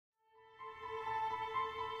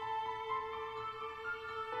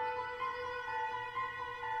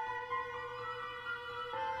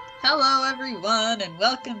Hello, everyone, and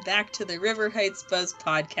welcome back to the River Heights Buzz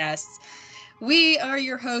Podcasts. We are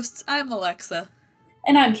your hosts. I'm Alexa.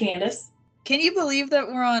 And I'm Candace. Can you believe that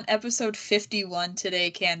we're on episode 51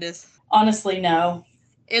 today, Candace? Honestly, no.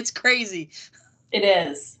 It's crazy. It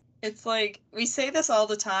is. It's like, we say this all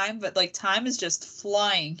the time, but like time is just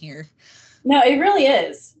flying here. No, it really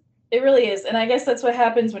is. It really is. And I guess that's what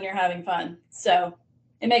happens when you're having fun. So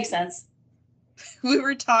it makes sense. We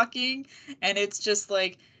were talking, and it's just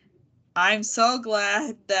like, I'm so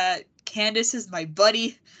glad that Candace is my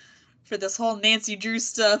buddy for this whole Nancy Drew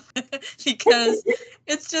stuff because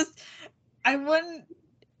it's just, I wouldn't,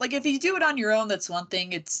 like, if you do it on your own, that's one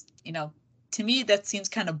thing. It's, to me, that seems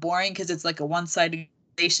kind of boring because it's like a one-sided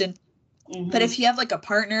relation. Mm-hmm. But if you have like a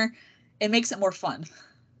partner, it makes it more fun.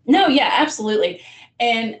 No, yeah, absolutely.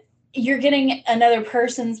 And you're getting another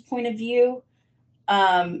person's point of view.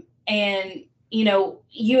 And,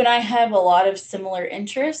 you and I have a lot of similar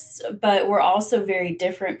interests, but we're also very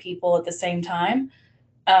different people at the same time.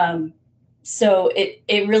 So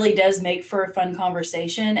it really does make for a fun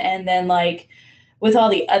conversation. And then, like, with all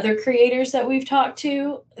the other creators that we've talked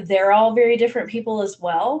to, they're all very different people as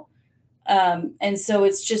well. And so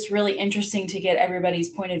it's just really interesting to get everybody's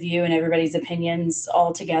point of view and everybody's opinions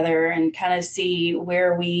all together and kind of see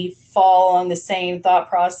where we fall on the same thought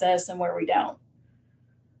process and where we don't.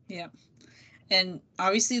 Yeah. And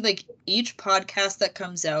obviously, like, each podcast that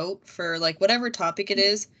comes out for like whatever topic it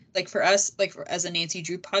is, like for us, like as a Nancy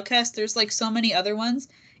Drew podcast, there's like so many other ones.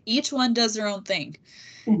 Each one does their own thing.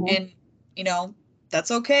 Mm-hmm. And,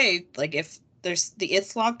 that's okay. Like, if there's the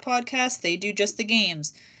It's Locked podcast, they do just the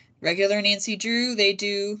games. Regular Nancy Drew, they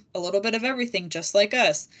do a little bit of everything, just like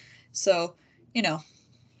us. So,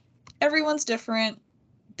 everyone's different.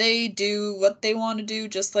 They do what they want to do,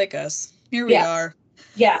 just like us. Here we are.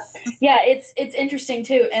 Yeah. It's interesting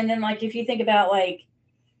too. And then, like, if you think about like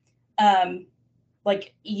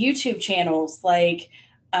YouTube channels, like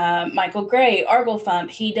Michael Gray, Arglefump,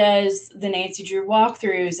 he does the Nancy Drew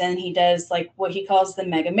walkthroughs, and he does like what he calls the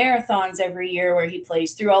mega marathons every year, where he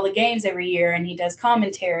plays through all the games every year and he does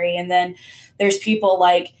commentary. And then there's people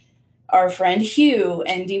like our friend Hugh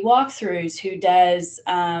and D Walkthroughs, who does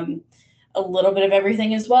a little bit of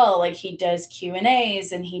everything as well. Like, he does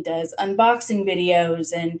Q&As and he does unboxing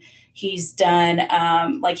videos, and he's done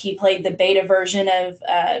like, he played the beta version of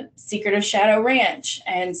Secret of Shadow Ranch.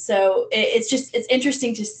 And so it's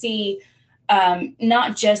interesting to see,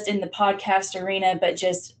 not just in the podcast arena, but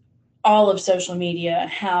just all of social media,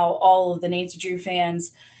 how all of the Nancy Drew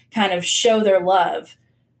fans kind of show their love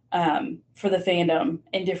for the fandom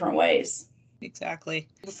in different ways. Exactly.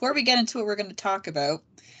 Before we get into what we're going to talk about,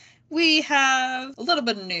 we have a little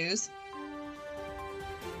bit of news.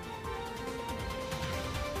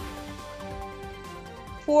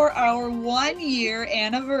 For our 1-year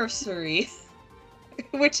anniversary,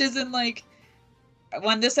 which is in like,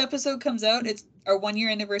 when this episode comes out, it's our 1-year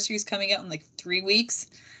anniversary is coming out in like 3 weeks.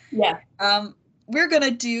 Yeah. We're going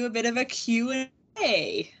to do a bit of a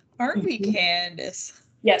Q&A, aren't we, Candace?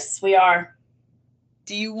 Yes, we are.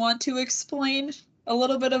 Do you want to explain a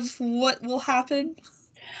little bit of what will happen?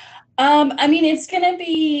 I mean, it's going to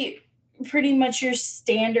be pretty much your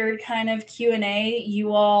standard kind of Q&A.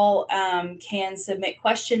 You all can submit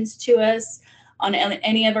questions to us on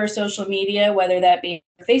any of our social media, whether that be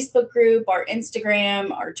our Facebook group, our Instagram,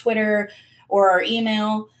 our Twitter, or our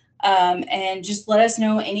email. And just let us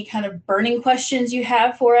know any kind of burning questions you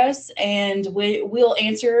have for us, and we'll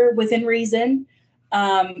answer within reason.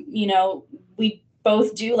 We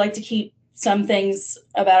both do like to keep some things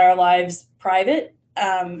about our lives private.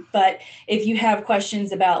 But if you have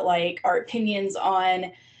questions about like our opinions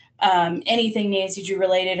on anything Nancy Drew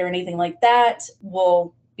related or anything like that,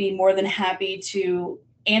 we'll be more than happy to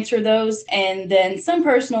answer those. And then some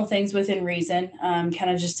personal things within reason, kind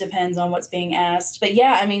of just depends on what's being asked. But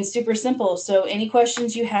yeah, I mean, super simple. So any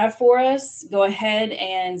questions you have for us, go ahead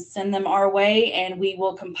and send them our way, and we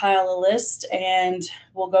will compile a list and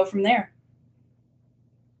we'll go from there.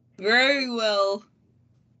 Very well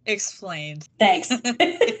explained. Thanks.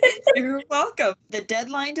 You're welcome. The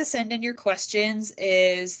deadline to send in your questions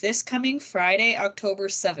is this coming Friday, October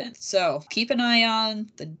 7th. So keep an eye on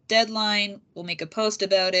the deadline. We'll make a post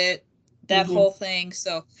about it, that whole thing.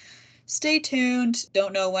 So stay tuned.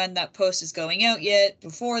 Don't know when that post is going out yet.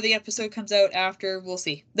 Before the episode comes out, after, we'll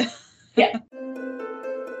see. Yeah.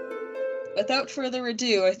 Without further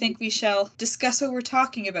ado, I think we shall discuss what we're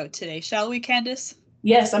talking about today. Shall we, Candace?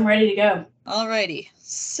 Yes, I'm ready to go. Alrighty.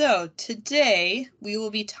 So today we will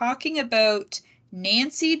be talking about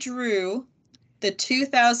Nancy Drew, the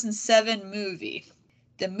 2007 movie.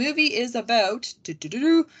 The movie is about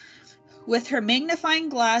with her magnifying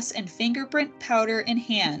glass and fingerprint powder in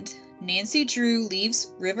hand, Nancy Drew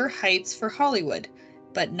leaves River Heights for Hollywood,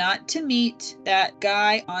 but not to meet that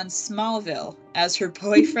guy on Smallville, as her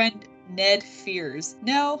boyfriend Ned fears.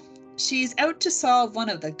 No, she's out to solve one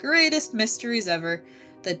of the greatest mysteries ever,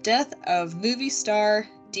 the death of movie star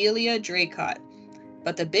Delia Draycott.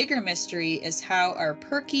 But the bigger mystery is how our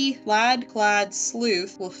perky, lad-clad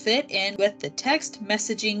sleuth will fit in with the text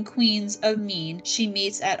messaging queens of mean she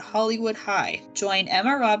meets at Hollywood High. Join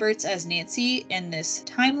Emma Roberts as Nancy in this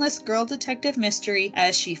timeless girl detective mystery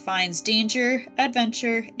as she finds danger,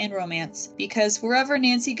 adventure, and romance. Because wherever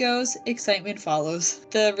Nancy goes, excitement follows.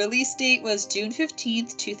 The release date was June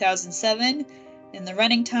 15th, 2007, and the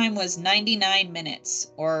running time was 99 minutes,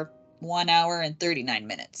 or 1 hour and 39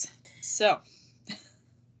 minutes.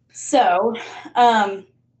 So, I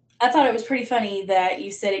thought it was pretty funny that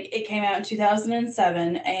you said it came out in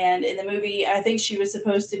 2007, and in the movie, I think she was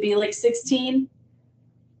supposed to be like 16.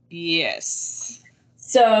 Yes.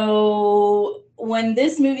 So, when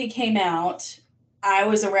this movie came out, I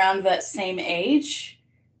was around that same age.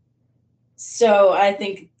 So, I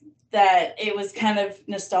think that it was kind of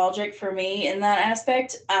nostalgic for me in that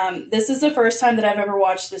aspect. This is the first time that I've ever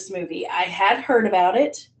watched this movie. I had heard about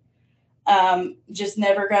it. Just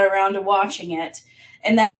never got around to watching it.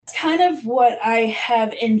 And that's kind of what I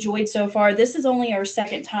have enjoyed so far. This is only our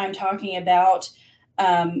second time talking about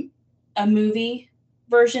a movie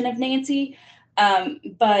version of Nancy.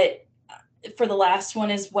 But for the last one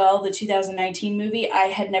as well, the 2019 movie, I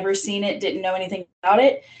had never seen it, didn't know anything about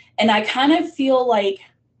it. And I kind of feel like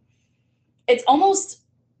it's almost,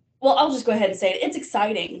 well, I'll just go ahead and say it. It's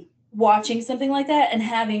exciting watching something like that and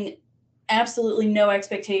having absolutely no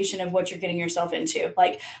expectation of what you're getting yourself into.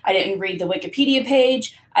 Like, I didn't read the Wikipedia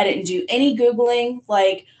page. I didn't do any Googling.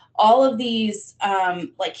 Like, all of these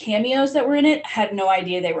like cameos that were in it, had no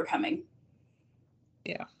idea they were coming.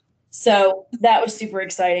 Yeah. So that was super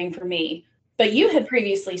exciting for me. But you had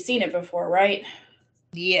previously seen it before, right?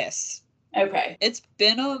 Yes. Okay. It's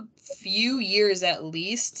been a few years at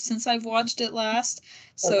least since I've watched it last.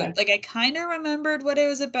 So Okay. like I kind of remembered what it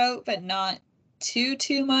was about, but not too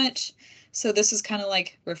much. So this is kind of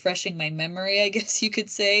like refreshing my memory, I guess you could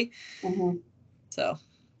say. Mm-hmm. So,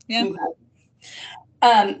 yeah.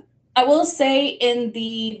 Okay. I will say in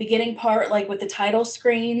the beginning part, like with the title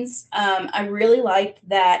screens, I really liked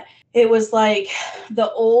that it was like the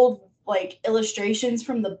old like illustrations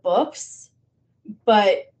from the books,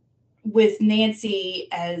 but with Nancy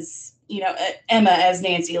as, Emma as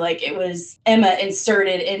Nancy, like it was Emma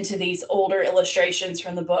inserted into these older illustrations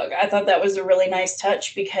from the book. I thought that was a really nice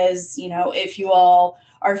touch because, if you all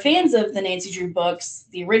are fans of the Nancy Drew books,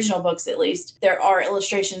 the original books at least, there are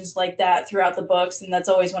illustrations like that throughout the books. And that's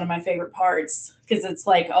always one of my favorite parts because it's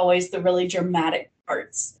like always the really dramatic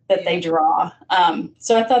parts that they draw.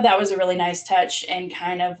 So I thought that was a really nice touch and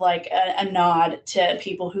kind of like a nod to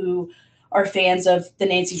people who are fans of the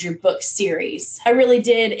Nancy Drew book series. I really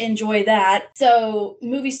did enjoy that. So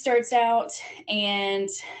movie starts out and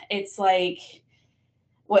it's like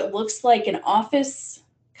what looks like an office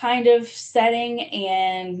kind of setting,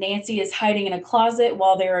 and Nancy is hiding in a closet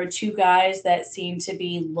while there are two guys that seem to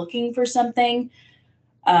be looking for something,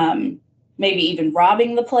 maybe even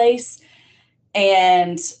robbing the place.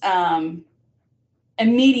 And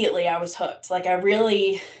immediately I was hooked. Like I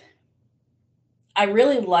really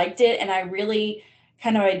liked it, and I really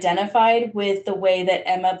kind of identified with the way that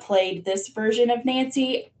Emma played this version of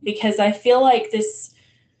Nancy, because I feel like this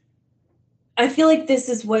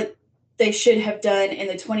is what they should have done in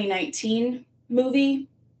the 2019 movie.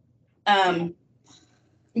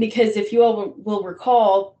 Because if you all will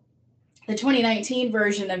recall, the 2019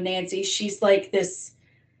 version of Nancy, she's like this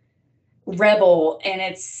rebel, and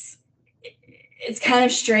it's kind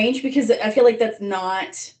of strange because I feel like that's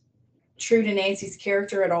not true to Nancy's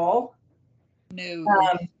character at all. No.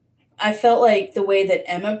 I felt like the way that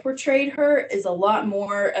Emma portrayed her is a lot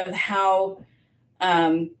more of how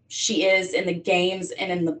she is in the games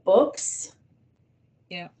and in the books.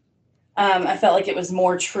 Yeah. I felt like it was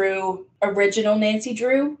more true, original Nancy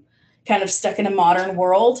Drew, kind of stuck in a modern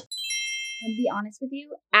world. I'll be honest with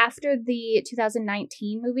you, after the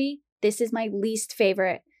 2019 movie, this is my least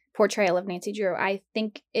favorite portrayal of Nancy Drew. I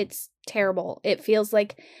think it's terrible. It feels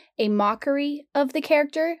like a mockery of the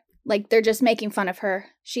character. Like they're just making fun of her.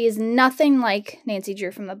 She is nothing like Nancy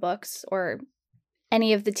Drew from the books or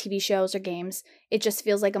any of the TV shows or games. It just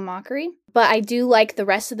feels like a mockery. But I do like the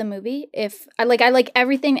rest of the movie. I like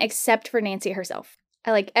everything except for Nancy herself.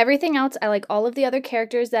 I like everything else. I like all of the other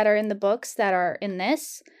characters that are in the books that are in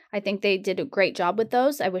this. I think they did a great job with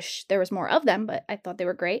those. I wish there was more of them, but I thought they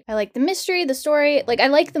were great. I like the mystery, the story. Like, I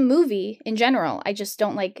like the movie in general. I just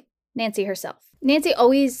don't like Nancy herself. Nancy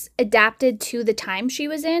always adapted to the time she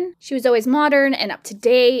was in. She was always modern and up to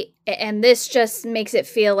date, and this just makes it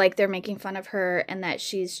feel like they're making fun of her and that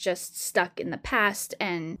she's just stuck in the past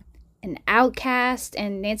and an outcast.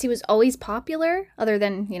 And Nancy was always popular, other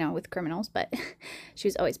than, you know, with criminals, but she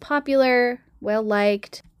was always popular,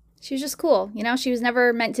 well-liked. She was just cool, you know? She was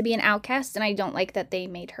never meant to be an outcast, and I don't like that they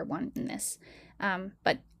made her one in this.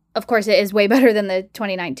 But, of course, it is way better than the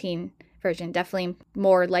 2019 version. Definitely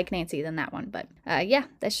more like Nancy than that one. But yeah,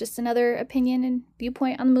 that's just another opinion and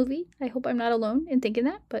viewpoint on the movie. I hope I'm not alone in thinking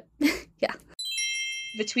that, but yeah.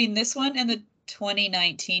 Between this one and the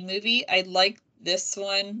 2019 movie, I like this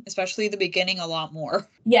one, especially the beginning, a lot more.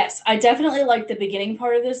 Yes, I definitely like the beginning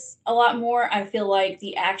part of this a lot more. I feel like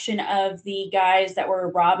the action of the guys that were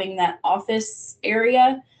robbing that office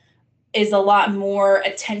area is a lot more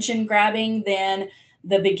attention grabbing than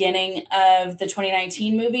the beginning of the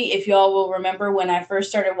 2019 movie. If y'all will remember, when I first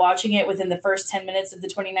started watching it, within the first 10 minutes of the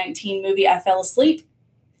 2019 movie, I fell asleep.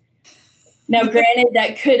 Now, granted,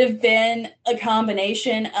 that could have been a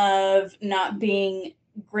combination of not being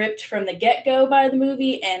gripped from the get-go by the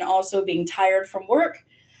movie and also being tired from work.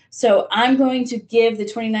 So I'm going to give the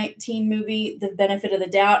 2019 movie the benefit of the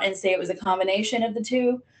doubt and say it was a combination of the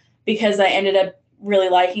two, because I ended up really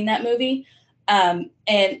liking that movie. And,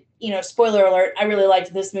 you know, spoiler alert, I really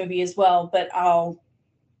liked this movie as well, but I'll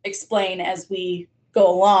explain as we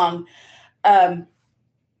go along.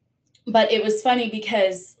 But it was funny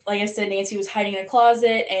because, like I said, Nancy was hiding in a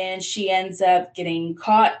closet and she ends up getting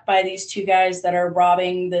caught by these two guys that are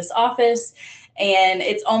robbing this office. And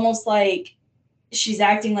it's almost like she's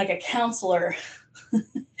acting like a counselor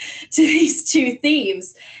to these two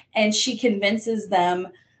thieves. And she convinces them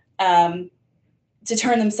to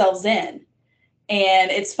turn themselves in.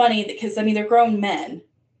 And it's funny because, I mean, they're grown men.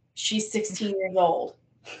 She's 16 years old.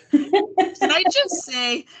 Can I just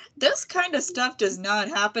say, this kind of stuff does not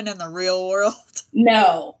happen in the real world?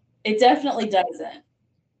 No, it definitely doesn't.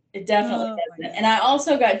 It definitely doesn't. And I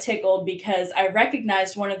also got tickled because I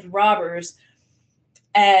recognized one of the robbers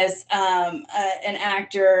as an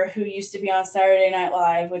actor who used to be on Saturday Night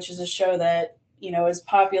Live, which is a show that, you know, is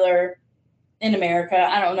popular in America.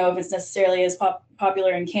 I don't know if it's necessarily as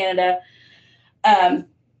popular in Canada. Kind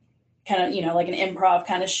of, you know, like an improv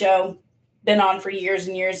kind of show, been on for years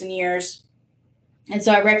and years and years. And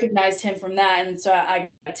so I recognized him from that. And so I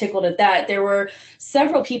got tickled at that. There were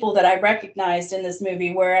several people that I recognized in this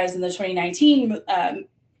movie, whereas in the 2019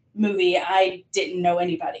 movie, I didn't know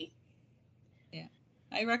anybody. Yeah,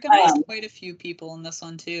 I recognized quite a few people in this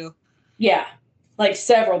one too. Yeah, like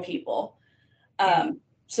several people.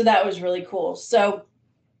 So that was really cool. So,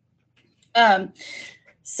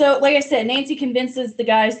 like I said, Nancy convinces the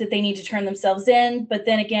guys that they need to turn themselves in. But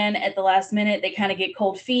then again, at the last minute, they kind of get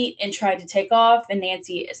cold feet and try to take off. And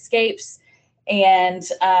Nancy escapes. And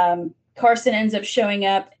Carson ends up showing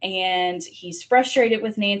up. And he's frustrated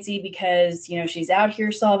with Nancy because, you know, she's out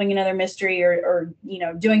here solving another mystery or you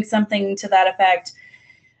know, doing something to that effect.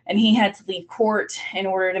 And he had to leave court in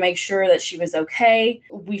order to make sure that she was okay.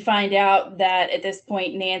 We find out that at this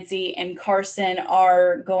point, Nancy and Carson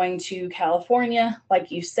are going to California,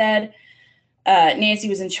 like you said. Nancy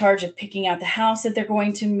was in charge of picking out the house that they're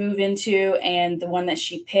going to move into, and the one that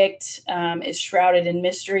she picked is shrouded in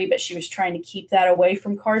mystery, but she was trying to keep that away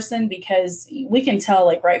from Carson because we can tell,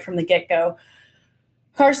 like, right from the get-go,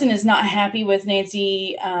 Carson is not happy with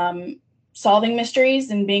Nancy solving mysteries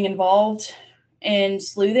and being involved in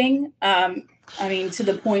sleuthing. I mean, to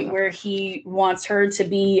the point where he wants her to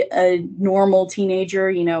be a normal teenager,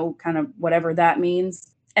 you know, kind of whatever that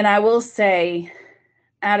means. And I will say,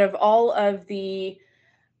 out of all of the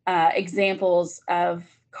examples of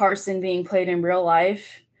Carson being played in real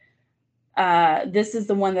life, this is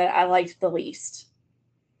the one that I liked the least.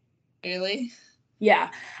 Really? Yeah.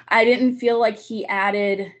 I didn't feel like he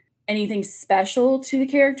added anything special to the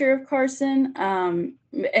character of Carson.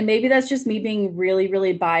 And maybe that's just me being really,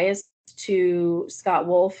 really biased to Scott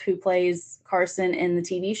Wolf, who plays Carson in the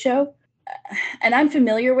TV show. And I'm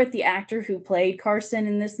familiar with the actor who played Carson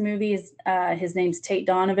in this movie. His name's Tate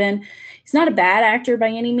Donovan. He's not a bad actor by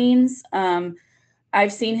any means.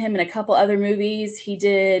 I've seen him in a couple other movies. He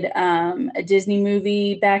did a Disney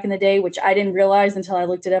movie back in the day, which I didn't realize until I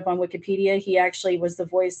looked it up on Wikipedia. He actually was the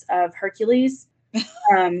voice of Hercules.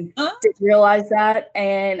 Didn't realize that.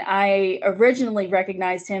 And I originally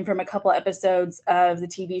recognized him from a couple episodes of the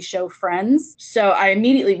TV show Friends. So I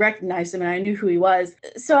immediately recognized him and I knew who he was.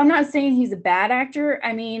 So I'm not saying he's a bad actor.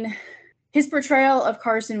 I mean, his portrayal of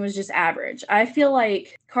Carson was just average. I feel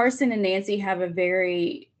like Carson and Nancy have a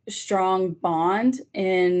very strong bond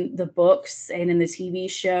in the books and in the TV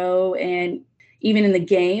show and even in the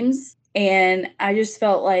games. And I just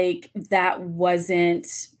felt like that wasn't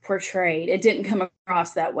portrayed. It didn't come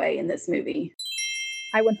across that way in this movie.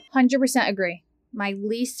 I 100% agree. My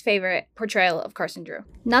least favorite portrayal of Carson Drew.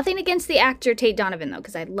 Nothing against the actor Tate Donovan, though,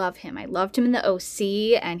 because I love him. I loved him in the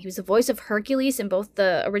OC, and he was the voice of Hercules in both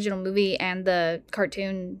the original movie and the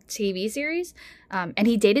cartoon TV series. And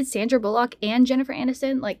he dated Sandra Bullock and Jennifer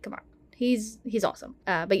Aniston. Like, come on. He's awesome.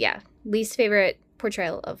 But yeah, least favorite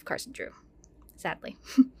portrayal of Carson Drew, sadly.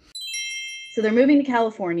 So they're moving to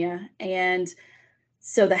California, and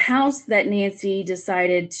so the house that Nancy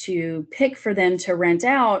decided to pick for them to rent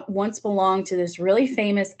out once belonged to this really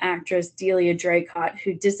famous actress, Delia Draycott,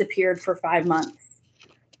 who disappeared for 5 months.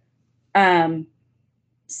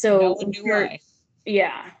 So No one knew why.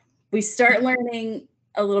 Yeah, we start learning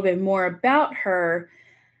a little bit more about her.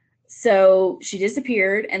 So she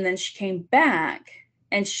disappeared, and then she came back,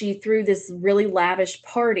 and she threw this really lavish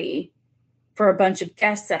party for a bunch of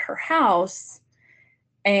guests at her house,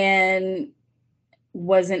 and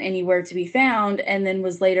wasn't anywhere to be found, and then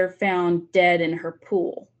was later found dead in her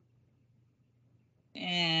pool.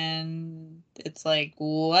 And it's like,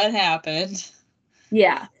 what happened?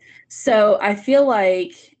 Yeah. So I feel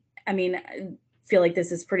like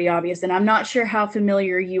this is pretty obvious, and I'm not sure how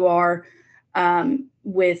familiar you are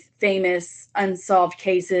with famous unsolved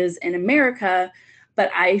cases in America, but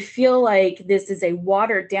I feel like this is a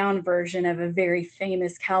watered down version of a very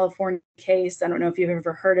famous California case. I don't know if you've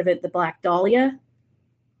ever heard of it, the Black Dahlia.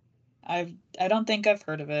 I don't think I've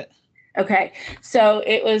heard of it. Okay. So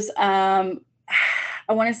it was, I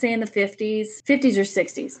want to say in the 50s or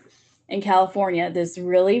 60s in California, this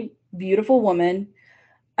really beautiful woman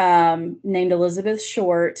named Elizabeth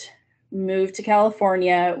Short moved to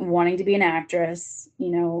California wanting to be an actress,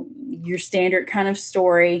 your standard kind of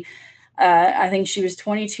story. I think she was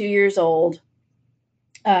 22 years old.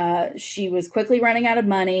 She was quickly running out of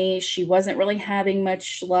money. She wasn't really having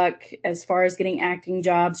much luck as far as getting acting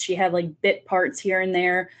jobs. She had like bit parts here and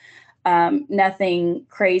there, nothing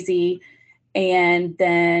crazy. And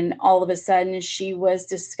then all of a sudden she was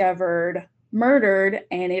discovered murdered,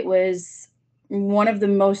 and it was one of the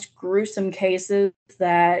most gruesome cases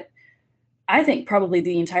that I think probably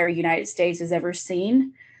the entire United States has ever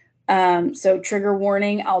seen. So trigger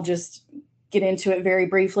warning, I'll just get into it very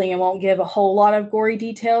briefly and won't give a whole lot of gory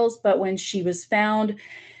details, but when she was found,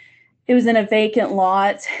 it was in a vacant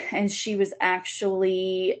lot, and she was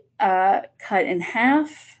actually cut in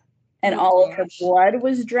half, and all of her blood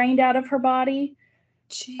was drained out of her body.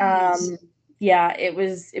 Jeez. Yeah, it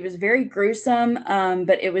was very gruesome,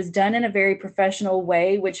 but it was done in a very professional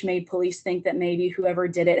way, which made police think that maybe whoever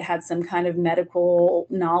did it had some kind of medical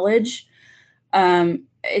knowledge.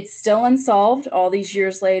 It's still unsolved all these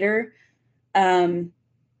years later. The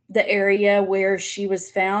area where she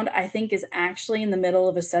was found, I think, is actually in the middle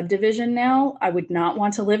of a subdivision now. I would not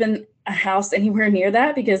want to live in a house anywhere near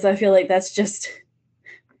that, because I feel like that's just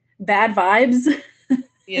bad vibes.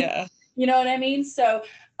 Yeah. You know what I mean? So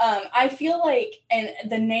I feel like, and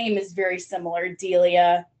the name is very similar,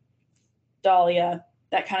 Delia, Dahlia,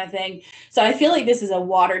 that kind of thing. So I feel like this is a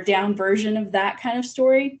watered down version of that kind of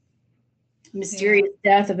story. Mysterious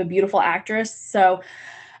death of a beautiful actress. So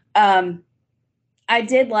I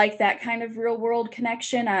did like that kind of real world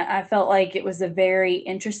connection. I felt like it was a very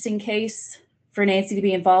interesting case for Nancy to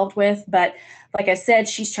be involved with. But like I said,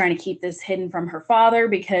 she's trying to keep this hidden from her father,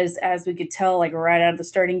 because as we could tell, like right out of the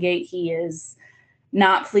starting gate, he is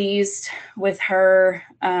not pleased with her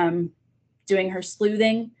doing her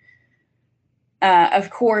sleuthing. Of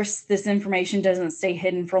course, this information doesn't stay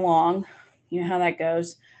hidden for long. You know how that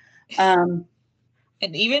goes. And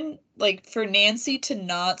even like for Nancy to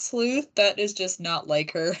not sleuth, that is just not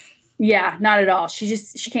like her. Yeah, not at all. She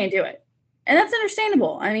can't do it. And that's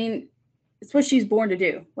understandable. I mean, it's what she's born to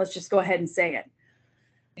do. Let's just go ahead and say it.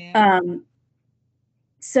 Yeah.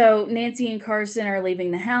 So Nancy and Carson are leaving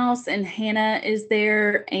the house, and Hannah is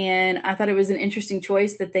there. And I thought it was an interesting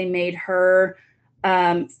choice that they made her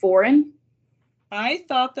foreign. I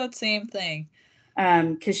thought that same thing.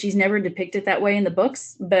 Because she's never depicted that way in the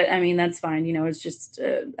books, but I mean, that's fine. It's just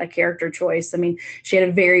a character choice. I mean, she had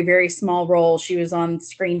a very, very small role. She was on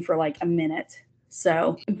screen for like a minute.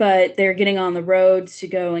 So, but they're getting on the road to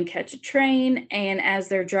go and catch a train. And as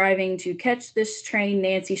they're driving to catch this train,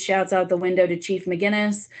 Nancy shouts out the window to Chief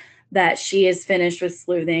McGinnis that she is finished with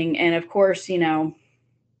sleuthing. And of course, no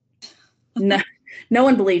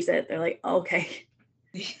one believes it. They're like, okay.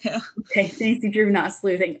 Yeah. Okay, Nancy Drew not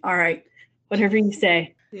sleuthing. All right. Whatever you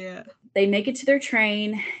say. Yeah. they make it to their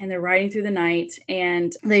train and they're riding through the night,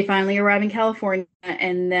 and they finally arrive in California.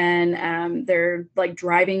 And then they're like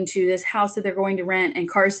driving to this house that they're going to rent, and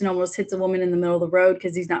Carson almost hits a woman in the middle of the road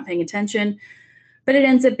because he's not paying attention. But it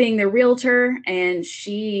ends up being their realtor, and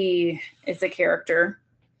she is a character.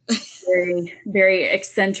 Very, very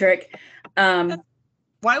eccentric. Why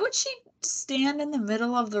would she stand in the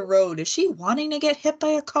middle of the road? Is she wanting to get hit by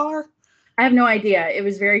a car? I have no idea. It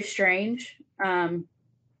was very strange. Yeah.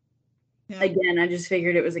 Again, I just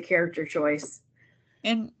figured it was a character choice.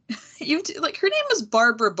 And like her name was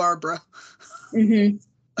Barbara. Mm-hmm.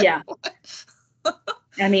 Like, Yeah. what?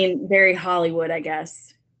 I mean, very Hollywood, I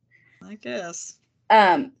guess. I guess.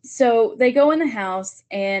 So they go in the house,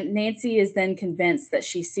 and Nancy is then convinced that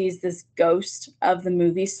she sees this ghost of the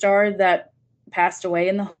movie star that passed away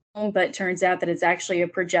in the home, but it turns out that it's actually a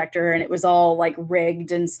projector, and it was all like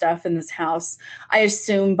rigged and stuff in this house. I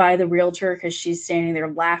assume by the realtor, because she's standing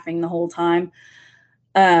there laughing the whole time.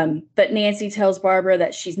 But Nancy tells Barbara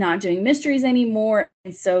that she's not doing mysteries anymore,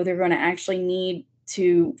 and so they're going to actually need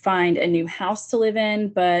to find a new house to live in.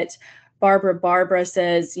 But Barbara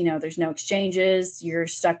says, there's no exchanges. You're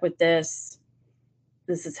stuck with this.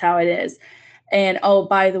 This is how it is. And, oh,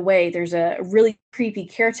 by the way, there's a really creepy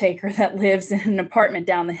caretaker that lives in an apartment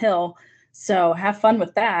down the hill. So have fun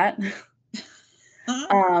with that.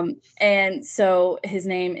 And so his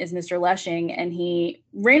name is Mr. Leshing, and he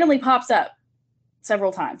randomly pops up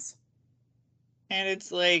several times. And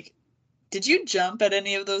it's like, did you jump at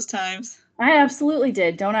any of those times? I absolutely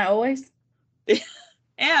did. Don't I always?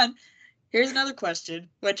 And here's another question,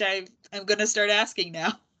 which I'm going to start asking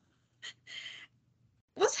now.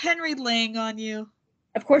 Was Henry laying on you?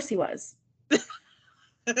 Of course he was.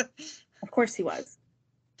 Of course he was.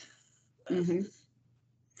 Mm-hmm.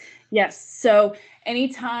 Yes. So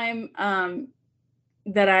anytime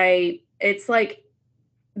it's like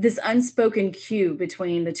this unspoken cue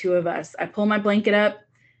between the two of us. I pull my blanket up,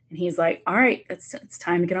 and he's like, all right, it's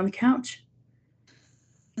time to get on the couch.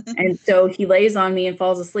 And so he lays on me and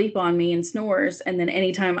falls asleep on me and snores. And then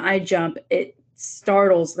anytime I jump, it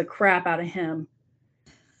startles the crap out of him.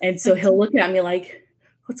 And so he'll look at me like,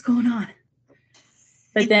 what's going on?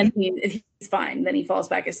 But then he's fine. Then he falls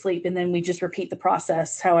back asleep. And then we just repeat the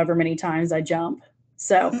process however many times I jump.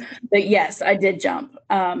 So, but yes, I did jump.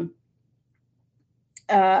 I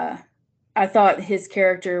thought his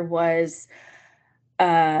character was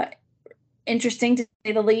interesting, to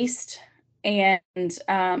say the least. And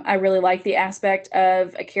I really like the aspect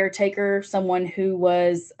of a caretaker, someone who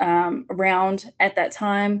was around at that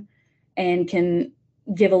time and can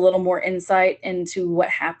give a little more insight into what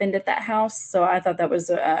happened at that house. So I thought that was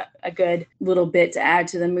a good little bit to add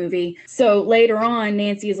to the movie. So later on,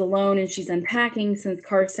 Nancy is alone and she's unpacking since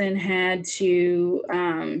Carson had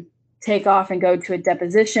to take off and go to a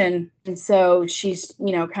deposition. And so she's,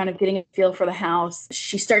 kind of getting a feel for the house.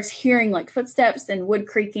 She starts hearing like footsteps and wood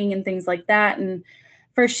creaking and things like that. And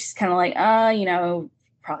first she's kind of like,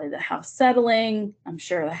 probably the house settling. I'm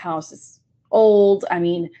sure the house is old. I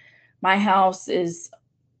mean, my house is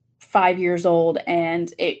 5 years old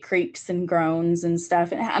and it creaks and groans and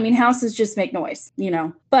stuff. And I mean, houses just make noise,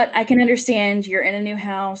 but I can understand you're in a new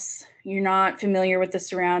house. You're not familiar with the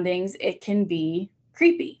surroundings. It can be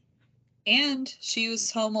creepy. And she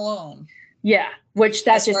was home alone. Yeah, which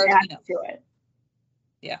that just adds to it.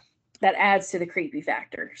 Yeah. That adds to the creepy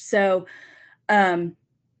factor. So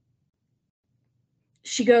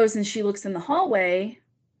she goes and she looks in the hallway.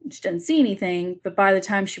 She doesn't see anything, but by the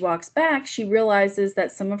time she walks back, she realizes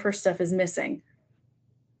that some of her stuff is missing,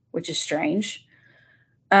 which is strange.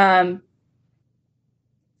 So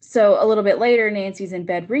a little bit later, Nancy's in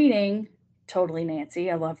bed reading. Totally Nancy.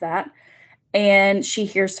 I love that. And she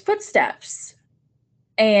hears footsteps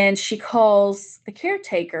and she calls the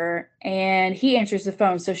caretaker and he answers the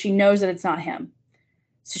phone. So she knows that it's not him.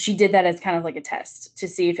 So she did that as kind of like a test to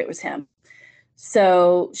see if it was him.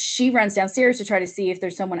 So she runs downstairs to try to see if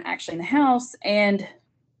there's someone actually in the house. And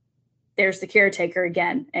there's the caretaker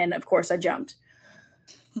again. And of course I jumped.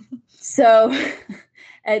 So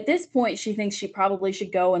at this point, she thinks she probably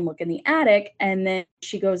should go and look in the attic. And then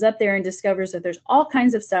she goes up there and discovers that there's all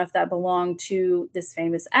kinds of stuff that belonged to this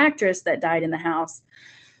famous actress that died in the house.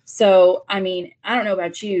 So, I mean, I don't know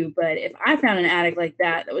about you, but if I found an attic like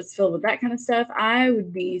that was filled with that kind of stuff, I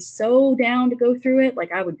would be so down to go through it.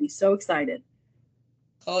 Like, I would be so excited.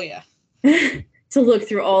 Oh, yeah. To look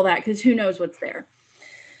through all that, because who knows what's there.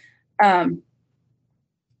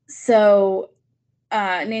 So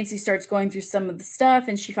Nancy starts going through some of the stuff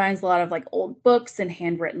and she finds a lot of like old books and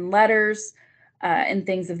handwritten letters and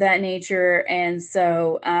things of that nature. And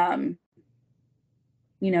so, then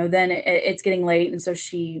it's getting late. And so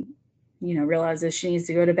she realizes she needs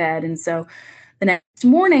to go to bed. And so the next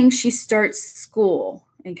morning she starts school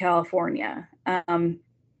in California.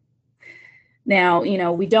 Now,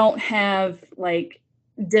 we don't have like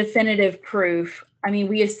definitive proof. I mean,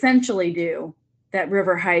 we essentially do that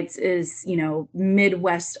River Heights is,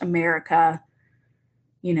 Midwest America,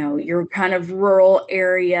 your kind of rural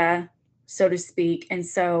area, so to speak. And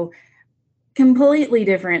so completely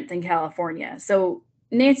different than California. So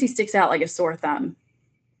Nancy sticks out like a sore thumb.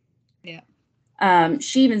 Yeah.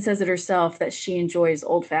 She even says it herself that she enjoys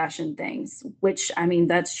old-fashioned things, which, I mean,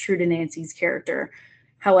 that's true to Nancy's character.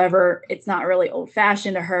 However, it's not really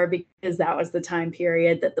old-fashioned to her because that was the time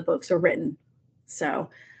period that the books were written. So,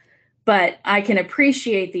 but I can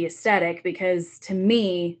appreciate the aesthetic because to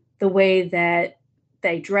me, the way that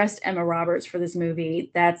they dressed Emma Roberts for this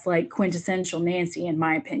movie, that's like quintessential Nancy, in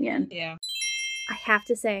my opinion. Yeah. I have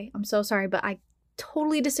to say, I'm so sorry, but I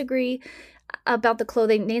totally disagree about the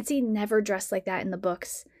clothing. Nancy never dressed like that in the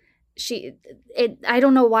books. I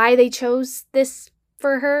don't know why they chose this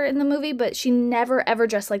for her in the movie, but she never ever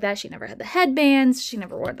dressed like that. She never had the headbands. She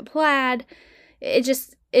never wore the plaid.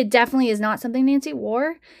 It definitely is not something Nancy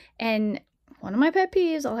wore. And one of my pet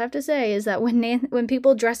peeves, I'll have to say, is that when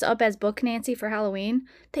people dress up as Book Nancy for Halloween,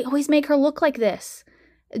 they always make her look like this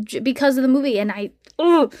because of the movie. And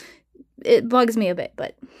it bugs me a bit.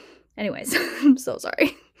 But anyways, I'm so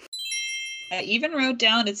sorry. I even wrote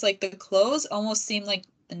down, it's like the clothes almost seem like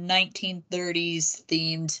the 1930s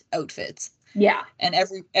themed outfits. Yeah. And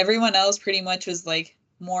everyone else pretty much was like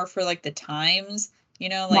more for like the times,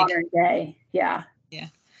 like modern day. Yeah. Yeah.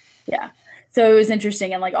 Yeah. So it was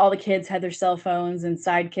interesting. And like all the kids had their cell phones and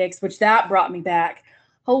sidekicks, which that brought me back.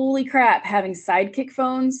 Holy crap, having sidekick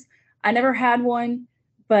phones. I never had one,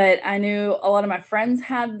 but I knew a lot of my friends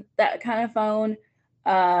had that kind of phone.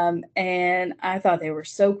 And I thought they were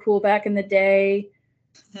so cool back in the day.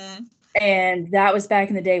 Mm-hmm. And that was back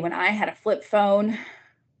in the day when I had a flip phone,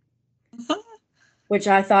 which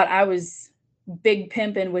I thought I was big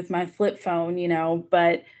pimping with my flip phone,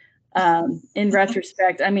 but in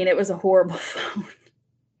retrospect, I mean, it was a horrible phone.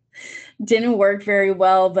 Didn't work very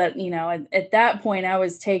well, but at that point I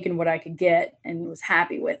was taking what I could get and was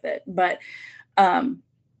happy with it. But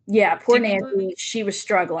yeah, poor Nancy, she was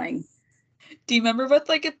struggling. Do you remember with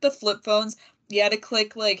like the flip phones, you had to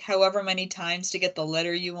click like however many times to get the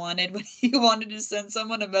letter you wanted when you wanted to send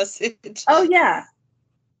someone a message? Oh yeah.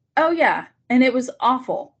 And it was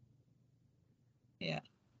awful. Yeah.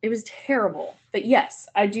 It was terrible. But yes,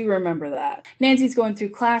 I do remember that. Nancy's going through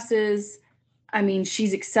classes. I mean,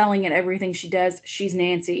 she's excelling at everything she does. She's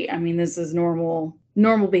Nancy. I mean, this is normal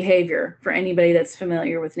behavior for anybody that's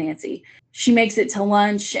familiar with Nancy. She makes it to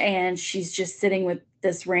lunch and she's just sitting with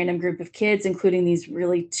this random group of kids, including these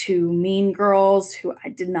really two mean girls who I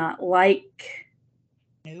did not like.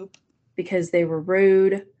 Nope. Because they were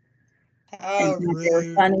rude. How rude. They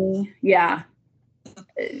were funny. Yeah.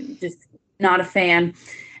 Just not a fan.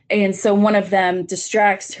 And so one of them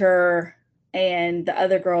distracts her and the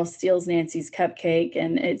other girl steals Nancy's cupcake,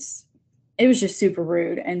 and it was just super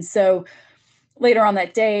rude. And so later on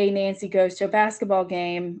that day, Nancy goes to a basketball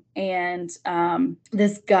game, and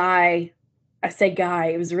this guy, I say guy,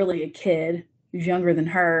 it was really a kid who's younger than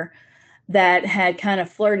her, that had kind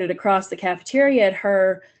of flirted across the cafeteria at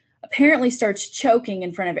her, apparently starts choking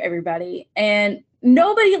in front of everybody, and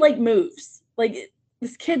nobody like moves. Like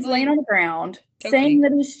this kid's laying on the ground saying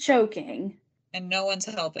that he's choking, and no one's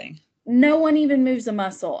helping. No one even moves a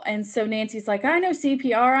muscle. And so Nancy's like, I know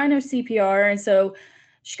CPR. And so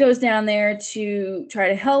she goes down there to try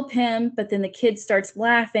to help him, but then the kid starts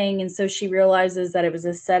laughing. And so she realizes that it was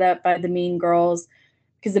a setup by the mean girls,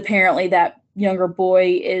 because apparently that younger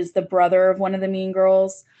boy is the brother of one of the mean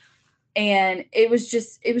girls. And it was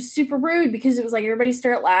super rude because it was like everybody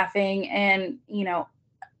started laughing. And,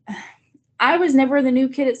 I was never the new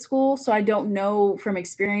kid at school, so I don't know from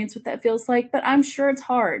experience what that feels like, but I'm sure it's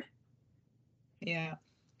hard. Yeah.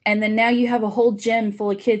 And then now you have a whole gym full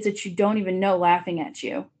of kids that you don't even know laughing at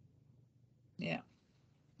you. Yeah.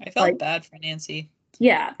 I felt bad for Nancy.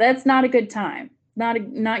 Yeah, that's not a good time. Not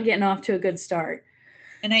getting off to a good start.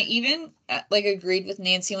 And I even agreed with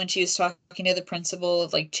Nancy when she was talking to the principal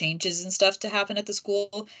of like changes and stuff to happen at the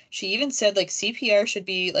school. She even said like CPR should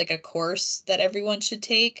be like a course that everyone should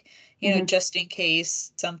take, just in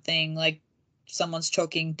case something like someone's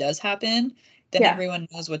choking does happen, then everyone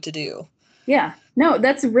knows what to do. Yeah, no,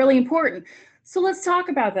 that's really important. So let's talk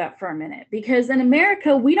about that for a minute, because in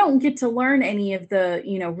America, we don't get to learn any of the,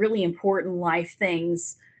 really important life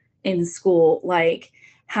things in school, like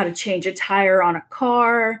how to change a tire on a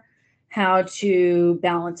car, how to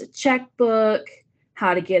balance a checkbook,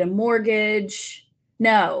 how to get a mortgage.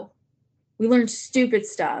 No, We learn stupid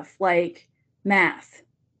stuff like math.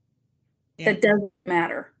 Yeah. That doesn't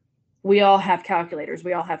matter. We all have calculators.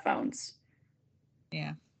 We all have phones.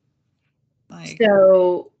 Yeah. Like,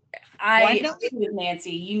 So why I don't agree with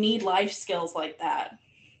Nancy. You need life skills like that.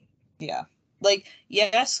 yeah. Like,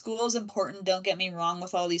 yeah, school is important, don't get me wrong,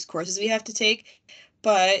 with all these courses we have to take,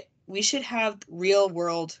 but we should have real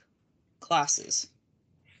world classes.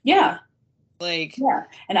 Yeah. Like, Yeah.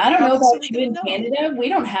 And I don't how know else are about we you gonna in know? Canada. We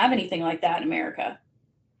don't have anything like that in America.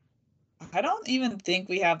 I don't even think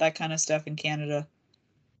we have that kind of stuff in Canada.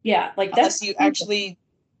 Yeah, like that's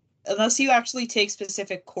Unless you actually take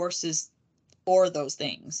specific courses for those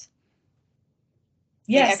things.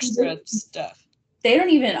 Like yes, extra stuff. they don't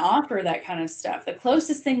even offer that kind of stuff. The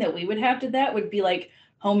closest thing that we would have to that would be like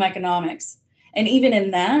home economics. And even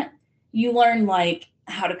in that, you learn like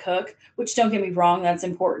how to cook, which don't get me wrong, that's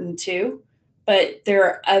important too. But there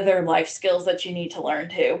are other life skills that you need to learn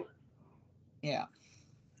too. Yeah.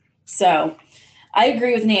 So I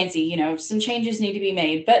agree with Nancy, you know, some changes need to be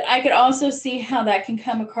made. But I could also see how that can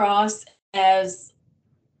come across as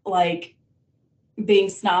like being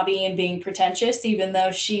snobby and being pretentious, even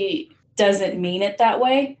though she doesn't mean it that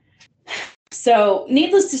way. So,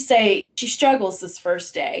 needless to say, she struggles this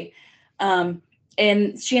first day.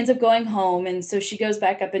 And she ends up going home. And so she goes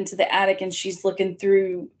back up into the attic and she's looking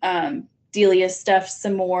through Delia's stuff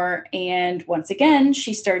some more. And once again,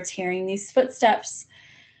 she starts hearing these footsteps.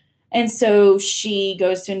 And so she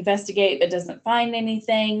goes to investigate but doesn't find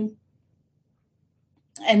anything.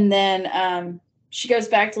 And then she goes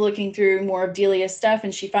back to looking through more of Delia's stuff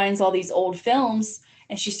and she finds all these old films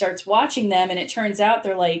and she starts watching them. And it turns out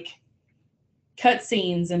they're like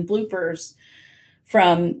cutscenes and bloopers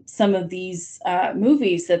from some of these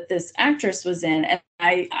movies that this actress was in. And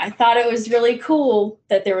I thought it was really cool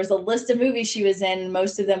that there was a list of movies she was in. And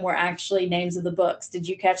most of them were actually names of the books. Did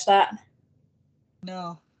you catch that?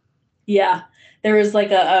 No. Yeah. There was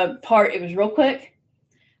like a part, it was real quick,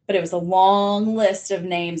 but it was a long list of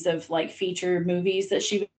names of like featured movies that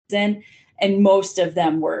she was in. And most of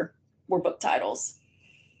them were book titles.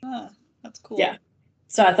 That's cool. Yeah.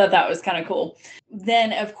 So I thought that was kind of cool.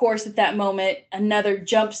 Then, of course, at that moment, another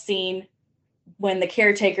jump scene when the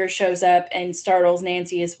caretaker shows up and startles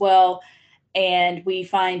Nancy as well. And we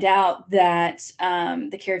find out that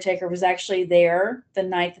the caretaker was actually there the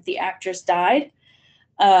night that the actress died.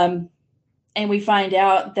 And we find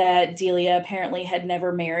out that Delia apparently had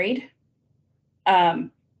never married,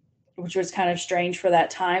 which was kind of strange for that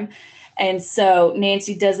time. And so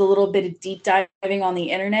Nancy does a little bit of deep diving on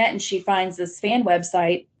the internet and she finds this fan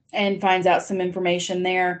website and finds out some information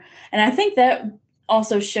there. And I think that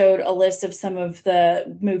also showed a list of some of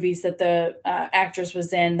the movies that the actress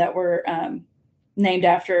was in that were named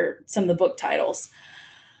after some of the book titles.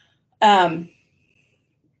 And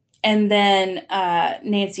then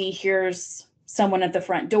Nancy hears someone at the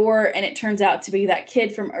front door, and it turns out to be that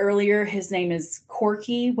kid from earlier. His name is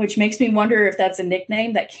Corky, which makes me wonder if that's a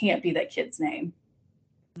nickname. That can't be that kid's name.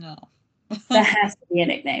 No. That has to be a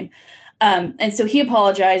nickname. And so he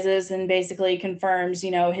apologizes and basically confirms,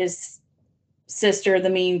 you know, his sister, the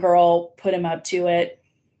mean girl, put him up to it,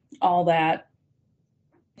 all that.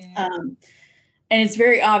 Yeah. And it's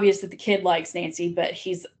very obvious that the kid likes Nancy, but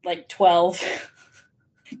he's like 12.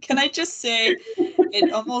 Can I just say,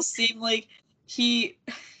 it almost seemed like he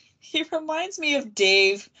reminds me of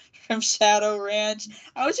Dave from Shadow Ranch.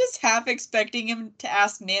 I was just half expecting him to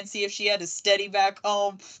ask Nancy if she had a steady back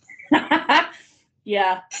home.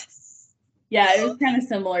 Yeah. Yeah, it was kind of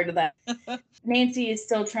similar to that. Nancy is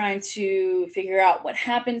still trying to figure out what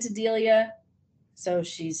happened to Delia. So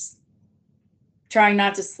she's trying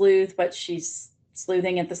not to sleuth, but she's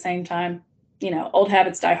sleuthing at the same time. You know, old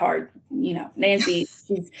habits die hard. You know, Nancy,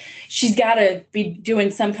 she's got to be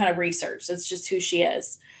doing some kind of research. That's just who she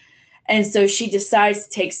is. And so she decides to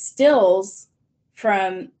take stills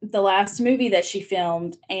from the last movie that she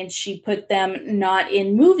filmed, and she put them not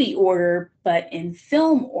in movie order, but in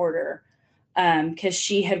film order, because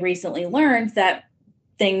she had recently learned that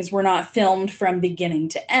things were not filmed from beginning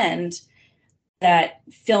to end, that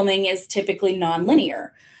filming is typically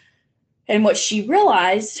nonlinear. And what she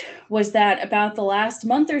realized was that about the last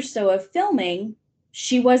month or so of filming,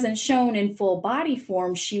 she wasn't shown in full body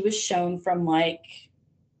form. She was shown from like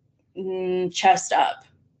chest up.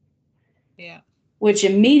 Yeah. Which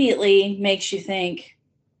immediately makes you think,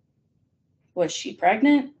 was she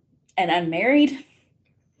pregnant and unmarried?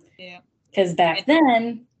 Yeah. Because back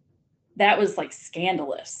then, that was like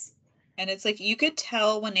scandalous. And it's like, you could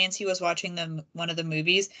tell when Nancy was watching one of the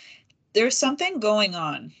movies, there's something going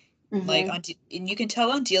on. Mm-hmm. Like, and you can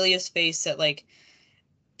tell on Delia's face that like,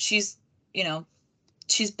 she's, you know,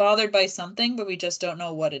 she's bothered by something, but we just don't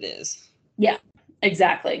know what it is. Yeah,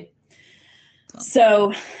 exactly.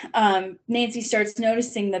 So Nancy starts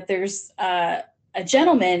noticing that there's a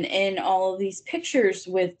gentleman in all of these pictures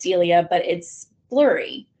with Delia, but it's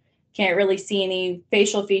blurry. Can't really see any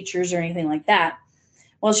facial features or anything like that.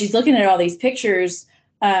 While she's looking at all these pictures,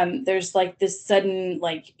 there's like this sudden,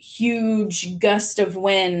 like, huge gust of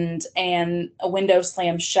wind and a window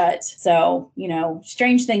slams shut. So,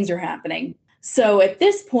 strange things are happening. So at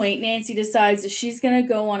this point, Nancy decides that she's going to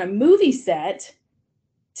go on a movie set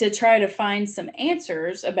to try to find some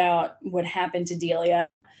answers about what happened to Delia.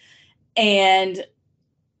 And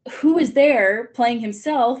who is there playing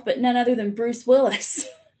himself but none other than Bruce Willis?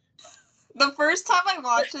 The first time I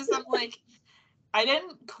watched this, I'm like, I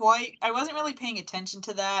wasn't really paying attention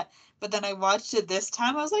to that, but then I watched it this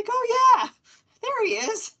time, I was like, oh yeah, there he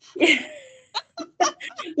is.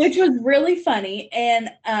 Which was really funny. And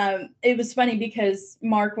it was funny because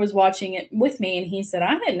Mark was watching it with me and he said,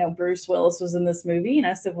 I didn't know Bruce Willis was in this movie. And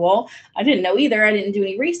I said, well, I didn't know either. I didn't do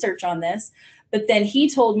any research on this. But then he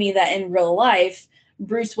told me that in real life,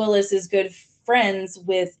 Bruce Willis is good friends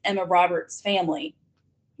with Emma Roberts' family.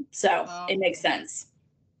 So it makes sense.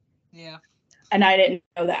 Yeah. And I didn't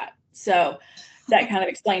know that. So that kind of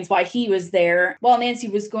explains why he was there. While Nancy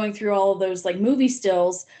was going through all of those like movie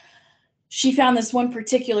stills, she found this one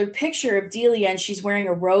particular picture of Delia and she's wearing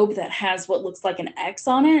a robe that has what looks like an X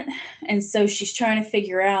on it. And so she's trying to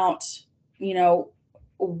figure out,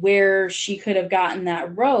 where she could have gotten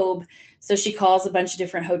that robe. So she calls a bunch of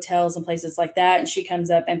different hotels and places like that. And she comes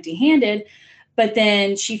up empty-handed. But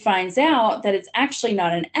then she finds out that it's actually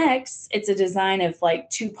not an X. It's a design of like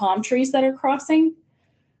two palm trees that are crossing.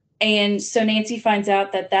 And so Nancy finds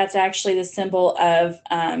out that that's actually the symbol of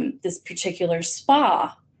this particular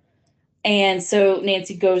spa. And so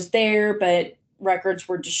Nancy goes there, but records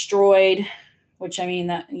were destroyed, which, I mean,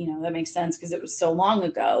 that makes sense because it was so long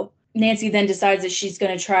ago. Nancy then decides that she's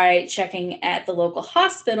going to try checking at the local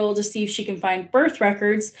hospital to see if she can find birth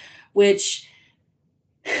records, which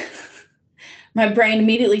my brain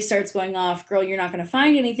immediately starts going off. Girl, you're not going to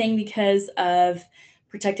find anything because of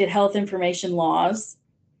protected health information laws.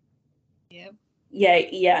 Yep.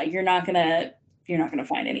 Yeah, you're not going to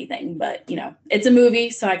find anything, but it's a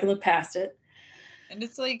movie, so I can look past it. And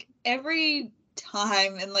it's like every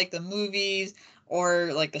time in like the movies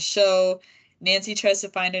or like the show, Nancy tries to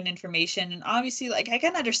find an information, and obviously, like, I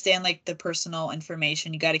can understand like the personal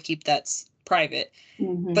information, you got to keep that private.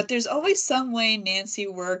 Mm-hmm. But there's always some way Nancy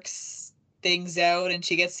works things out and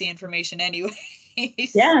she gets the information anyway.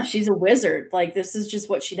 Yeah, she's a wizard. Like, this is just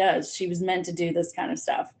what she does. She was meant to do this kind of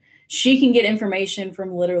stuff. She can get information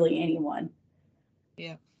from literally anyone.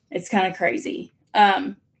 Yeah. It's kind of crazy.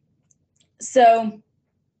 So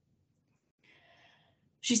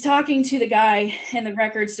she's talking to the guy in the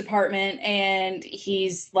records department and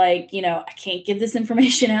he's like, I can't give this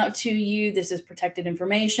information out to you. This is protected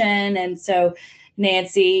information. And so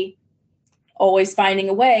Nancy, always finding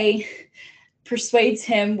a way, persuades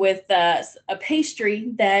him with a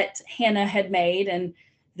pastry that Hannah had made. And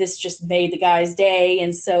this just made the guy's day.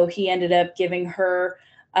 And so he ended up giving her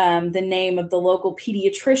the name of the local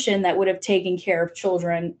pediatrician that would have taken care of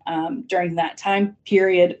children during that time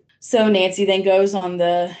period. So Nancy then goes on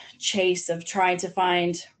the chase of trying to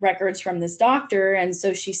find records from this doctor. And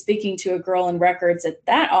so she's speaking to a girl in records at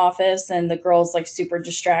that office, and the girl's like super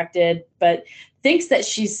distracted, but thinks that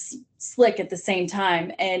she's slick at the same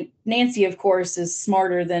time. And Nancy, of course, is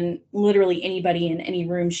smarter than literally anybody in any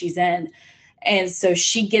room she's in. And so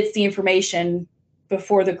she gets the information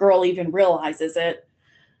before the girl even realizes it.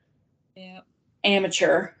 Yeah.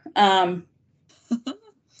 Amateur.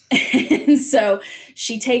 And so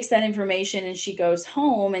she takes that information and she goes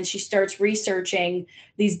home and she starts researching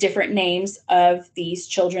these different names of these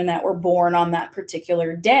children that were born on that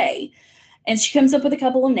particular day. And she comes up with a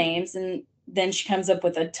couple of names, and then she comes up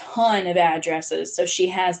with a ton of addresses. So she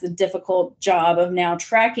has the difficult job of now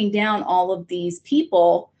tracking down all of these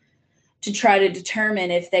people to try to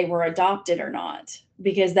determine if they were adopted or not,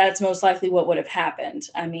 because that's most likely what would have happened.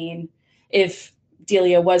 I mean, if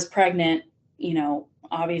Delia was pregnant,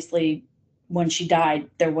 obviously when she died,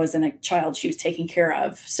 there wasn't a child she was taking care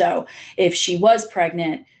of. So if she was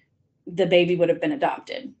pregnant, the baby would have been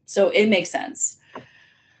adopted. So it makes sense.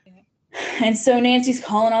 Yeah. And so Nancy's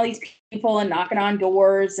calling all these people and knocking on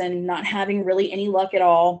doors and not having really any luck at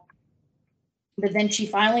all. But then she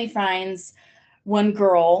finally finds one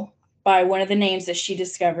girl by one of the names that she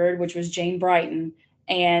discovered, which was Jane Brighton.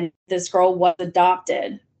 And this girl was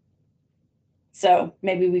adopted. So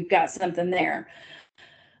maybe we've got something there.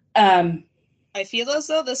 I feel as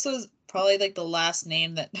though this was probably like the last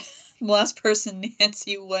name that The last person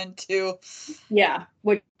Nancy went to. Yeah,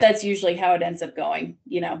 which that's usually how it ends up going.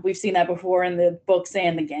 We've seen that before in the books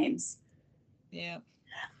and the games. Yeah.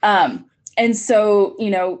 And so,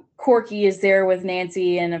 Corky is there with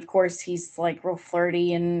Nancy, and of course he's like real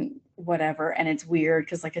flirty and whatever. And it's weird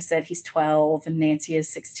because, like I said, he's 12 and Nancy is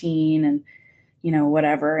 16 and,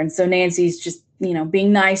 whatever. And so Nancy's just,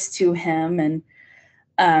 being nice to him. And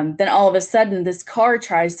then all of a sudden this car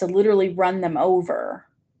tries to literally run them over.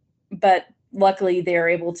 But luckily they're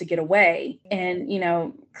able to get away. And,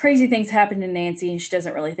 crazy things happen to Nancy and she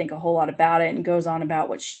doesn't really think a whole lot about it and goes on about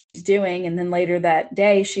what she's doing. And then later that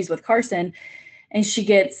day, she's with Carson and she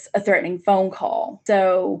gets a threatening phone call.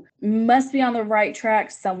 So must be on the right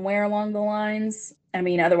track somewhere along the lines. I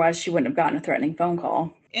mean, otherwise she wouldn't have gotten a threatening phone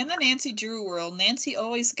call. In the Nancy Drew world, Nancy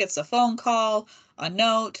always gets a phone call, a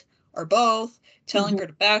note, or both, telling her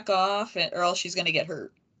to back off or else she's going to get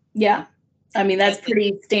hurt. Yeah. I mean, that's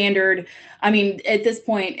pretty standard. I mean, at this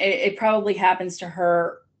point, it probably happens to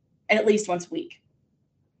her at least once a week.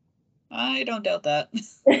 I don't doubt that.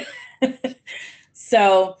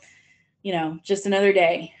 So, just another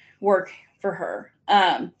day work for her.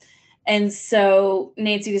 And so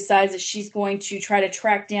Nancy decides that she's going to try to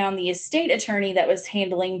track down the estate attorney that was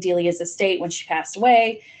handling Delia's estate when she passed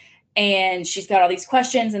away. And she's got all these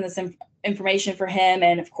questions and this information for him.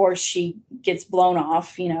 And of course she gets blown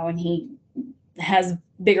off, and he has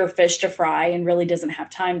bigger fish to fry and really doesn't have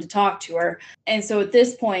time to talk to her. And so at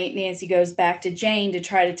this point, Nancy goes back to Jane to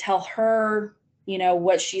try to tell her,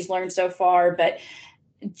 what she's learned so far. But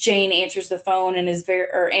Jane answers the phone and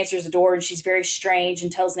answers the door, and she's very strange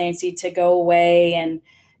and tells Nancy to go away. And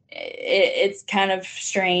it's kind of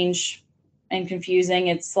strange and confusing.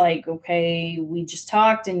 It's like, okay, we just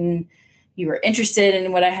talked and you were interested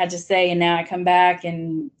in what I had to say, and now I come back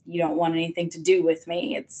and you don't want anything to do with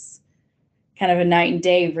me. It's kind of a night and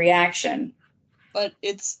day reaction. But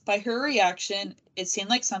it's by her reaction, it seemed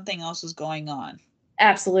like something else was going on.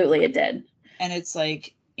 Absolutely, it did. And it's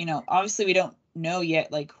like, obviously we don't know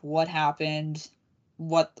yet, like, what happened,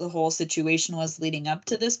 what the whole situation was leading up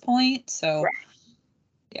to this point. So, right.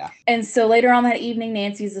 Yeah. And so later on that evening,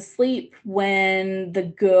 Nancy's asleep when the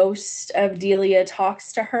ghost of Delia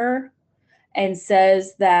talks to her and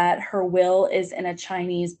says that her will is in a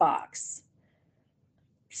Chinese box.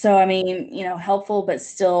 So, I mean, helpful, but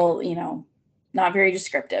still, not very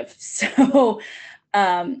descriptive. So,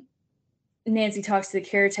 Nancy talks to the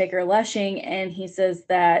caretaker, Leshing, and he says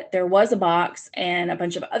that there was a box and a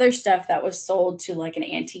bunch of other stuff that was sold to like an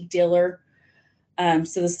antique dealer.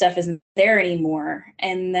 So the stuff isn't there anymore.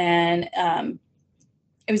 And then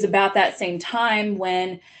it was about that same time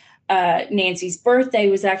when Nancy's birthday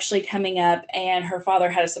was actually coming up and her father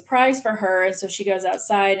had a surprise for her. And so she goes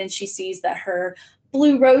outside and she sees that her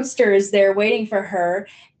blue Roadster is there waiting for her.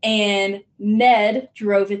 And Ned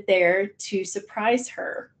drove it there to surprise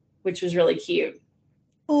her, which was really cute.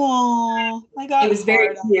 Oh, I got it. It was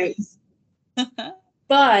very cute.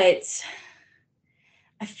 But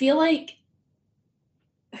I feel like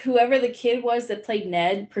whoever the kid was that played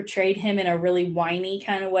Ned portrayed him in a really whiny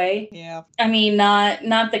kind of way. Yeah. I mean,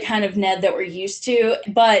 not the kind of Ned that we're used to,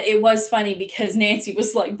 but it was funny because Nancy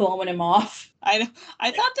was like blowing him off. I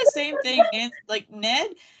thought the same thing. And like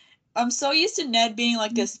Ned, I'm so used to Ned being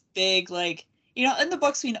like this big, like, in the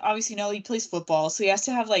books we obviously know he plays football, so he has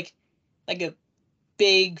to have like a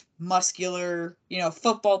big, muscular,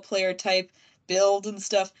 football player type build and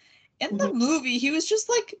stuff. In the movie, he was just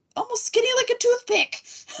like almost skinny like a toothpick.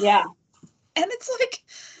 Yeah. And it's like,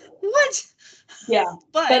 what? Yeah.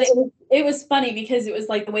 But it was funny because it was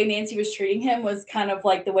like the way Nancy was treating him was kind of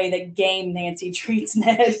like the way that game Nancy treats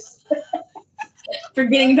Ned.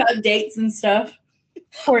 Forgetting about dates and stuff.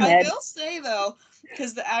 Poor Ned. I will say though,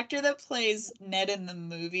 because the actor that plays Ned in the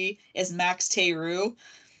movie is Max Tayru.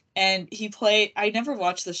 And I never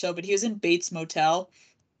watched the show, but he was in Bates Motel.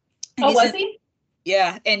 Oh, was he?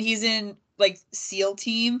 Yeah, and he's in like SEAL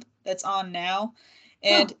Team that's on now.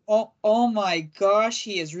 And oh my gosh,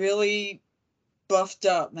 he is really buffed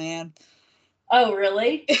up, man. Oh,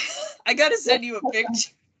 really? I gotta send you a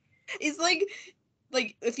picture. He's like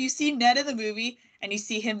if you see Ned in the movie and you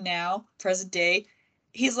see him now, present day,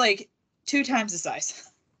 he's like 2 times the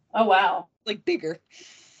size. Oh, wow. Like bigger.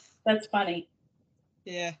 That's funny.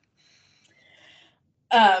 Yeah.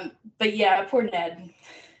 But yeah, poor Ned.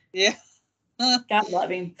 Yeah. God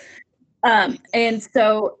love him. And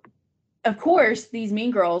so, of course, these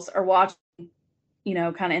mean girls are watching,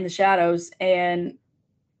 kind of in the shadows, and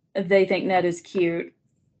they think Ned is cute,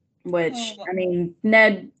 which, I mean,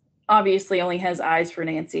 Ned obviously only has eyes for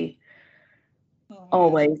Nancy.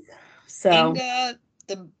 Always. So Inga,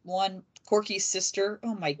 the one Corky's sister.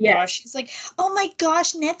 Oh my Yes. gosh. She's like, oh my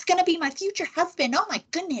gosh, Ned's gonna be my future husband. Oh my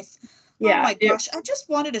goodness. Yeah, oh my gosh. I just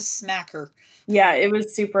wanted to smack her. Yeah, it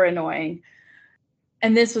was super annoying.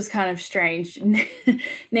 And this was kind of strange.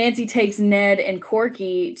 Nancy takes Ned and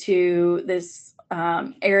Corky to this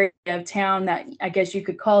area of town that I guess you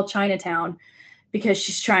could call Chinatown, because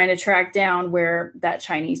she's trying to track down where that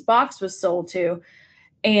Chinese box was sold to.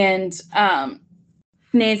 And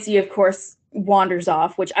Nancy, of course, wanders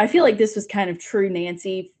off, which I feel like this was kind of true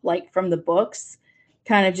Nancy, like from the books,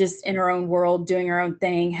 kind of just in her own world, doing her own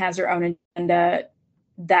thing, has her own agenda,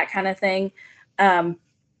 that kind of thing.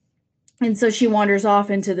 And so she wanders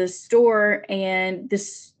off into this store, and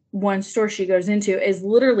this one store she goes into is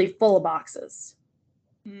literally full of boxes.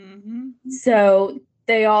 Mm-hmm. So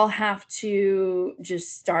they all have to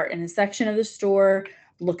just start in a section of the store,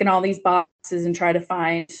 look in all these boxes and try to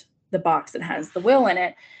find the box that has the will in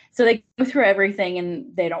it. So they go through everything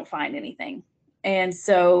and they don't find anything. And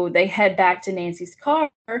so they head back to Nancy's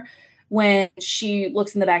car when she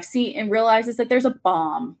looks in the back seat and realizes that there's a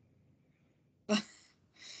bomb.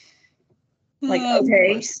 Like,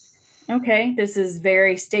 okay, this is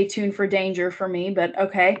very stay tuned for danger for me, but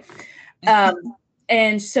okay.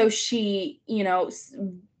 And so she,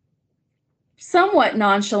 somewhat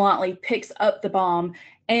nonchalantly picks up the bomb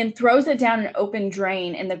and throws it down an open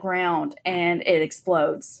drain in the ground, and it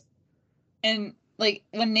explodes. And like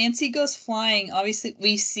when Nancy goes flying, obviously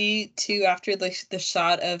we see too after the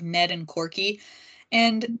shot of Ned and Corky,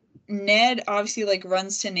 and Ned obviously like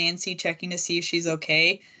runs to Nancy checking to see if she's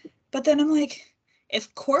okay. But then I'm like,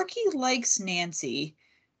 if Corky likes Nancy,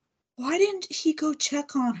 why didn't he go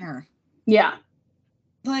check on her? Yeah.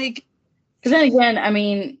 Like, but then again, I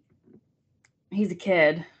mean, he's a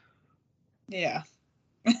kid. Yeah.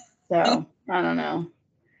 So I don't know.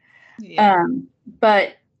 Yeah.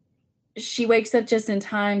 But she wakes up just in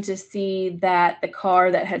time to see that the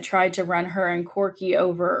car that had tried to run her and Corky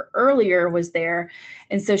over earlier was there.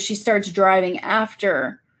 And so she starts driving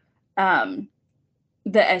after the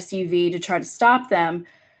SUV to try to stop them.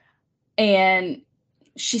 And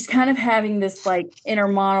she's kind of having this like inner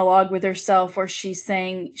monologue with herself where she's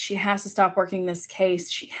saying she has to stop working this case.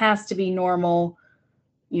 She has to be normal,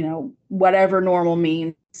 whatever normal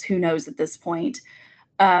means, who knows at this point.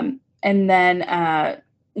 And then,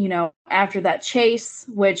 after that chase,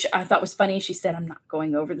 which I thought was funny, she said, I'm not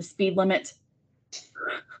going over the speed limit.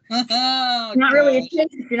 Not really a chase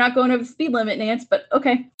if you're not going over the speed limit, Nance, but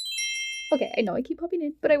okay. Okay, I know I keep popping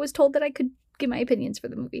in, but I was told that I could give my opinions for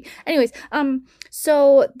the movie. Anyways,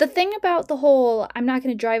 so the thing about the whole I'm not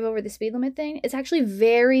going to drive over the speed limit thing is actually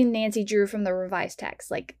very Nancy Drew from the revised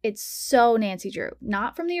text. Like, it's so Nancy Drew,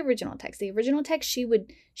 not from the original text. The original text, she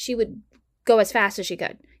would go as fast as she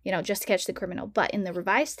could, just to catch the criminal. But in the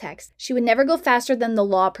revised text, she would never go faster than the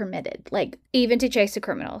law permitted, like even to chase a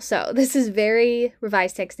criminal. So this is very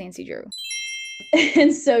revised text Nancy Drew.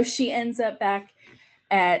 And so she ends up back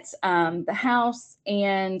at the house,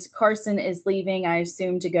 and Carson is leaving, I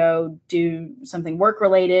assume, to go do something work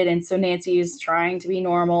related. And so Nancy is trying to be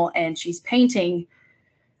normal, and she's painting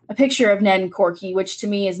a picture of Ned and Corky, which to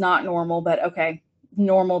me is not normal, but okay,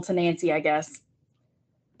 normal to Nancy, I guess.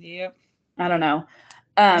 Yep. I don't know.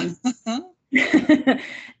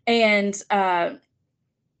 And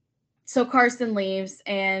so Carson leaves,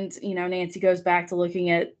 and Nancy goes back to looking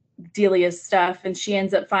at Delia's stuff, and she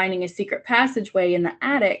ends up finding a secret passageway in the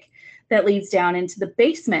attic that leads down into the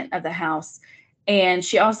basement of the house. And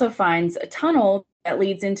she also finds a tunnel that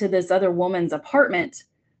leads into this other woman's apartment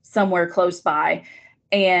somewhere close by.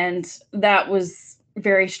 And that was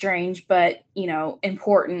very strange, but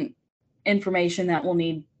important information that we'll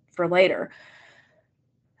need for later.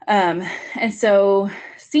 And so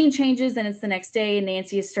scene changes, and it's the next day, and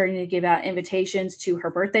Nancy is starting to give out invitations to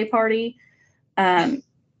her birthday party,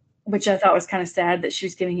 which I thought was kind of sad that she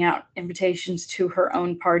was giving out invitations to her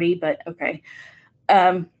own party, but okay.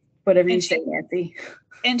 Whatever you say, Nancy.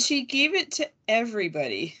 And she gave it to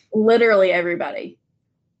everybody. Literally everybody.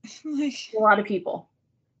 Like, a lot of people.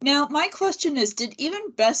 Now, my question is, did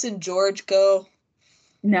even Bess and George go?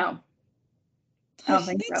 No. I don't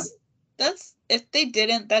think so. If they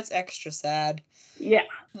didn't, that's extra sad. Yeah.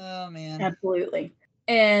 Oh, man. Absolutely.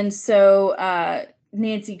 And so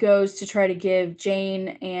Nancy goes to try to give Jane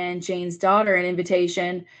and Jane's daughter an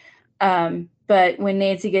invitation. But when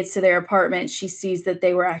Nancy gets to their apartment, she sees that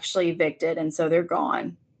they were actually evicted, and so they're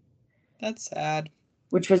gone. That's sad.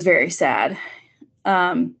 Which was very sad.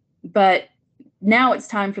 But now it's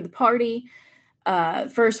time for the party.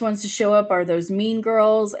 First ones to show up are those mean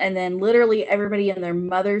girls, and then literally everybody and their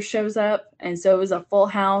mother shows up. And so it was a full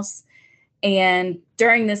house. And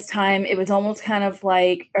during this time, it was almost kind of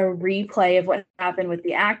like a replay of what happened with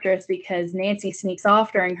the actress, because Nancy sneaks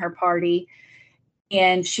off during her party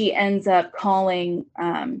and she ends up calling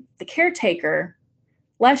the caretaker,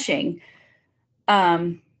 Leshing.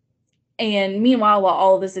 And meanwhile, while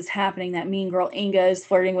all of this is happening, that mean girl Inga is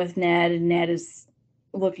flirting with Ned, and Ned is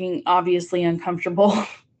looking obviously uncomfortable.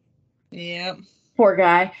 Yep. Poor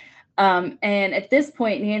guy. And at this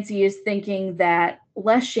point, Nancy is thinking that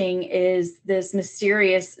Leshing is this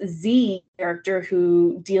mysterious Z character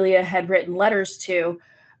who Delia had written letters to.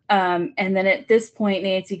 And then at this point,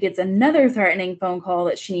 Nancy gets another threatening phone call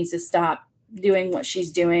that she needs to stop doing what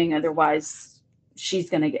she's doing, otherwise she's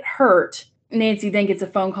going to get hurt. Nancy then gets a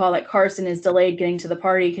phone call that Carson is delayed getting to the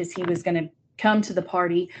party because he was going to come to the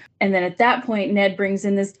party. And then at that point, Ned brings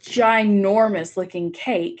in this ginormous looking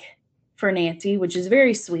cake for Nancy, which is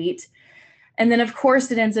very sweet. And then, of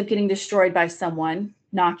course, it ends up getting destroyed by someone,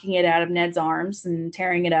 knocking it out of Ned's arms and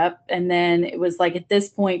tearing it up. And then it was like, at this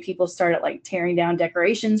point, people started like tearing down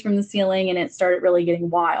decorations from the ceiling, and it started really getting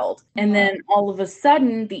wild. And then all of a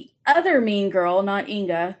sudden, the other mean girl, not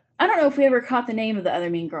Inga, I don't know if we ever caught the name of the other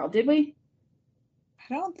mean girl, did we?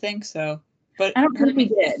 I don't think so. But I don't think we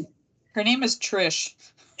did. Her name is Trish.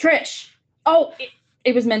 Trish. Oh,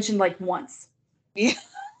 it was mentioned like once. Yeah.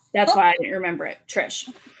 That's why I didn't remember it.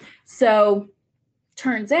 Trish. So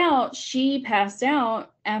turns out she passed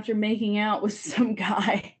out after making out with some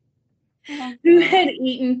guy who had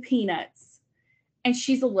eaten peanuts, and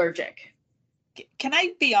she's allergic. Can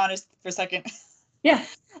I be honest for a second? Yeah.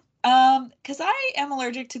 Because I am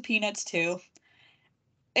allergic to peanuts too.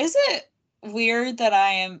 Is it weird that I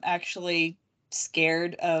am actually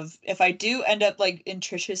scared of, if I do end up like in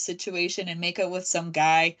Trisha's situation and make out with some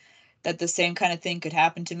guy, that the same kind of thing could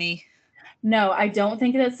happen to me? No, I don't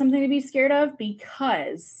think that's something to be scared of,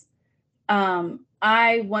 because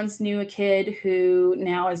I once knew a kid who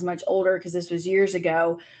now is much older, because this was years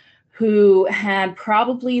ago, who had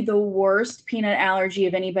probably the worst peanut allergy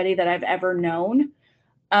of anybody that I've ever known.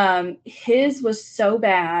 His was so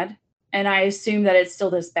bad, and I assume that it's still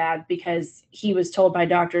this bad because he was told by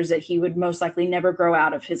doctors that he would most likely never grow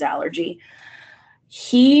out of his allergy.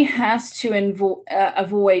 He has to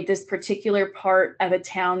avoid this particular part of a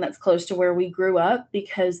town that's close to where we grew up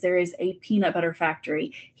because there is a peanut butter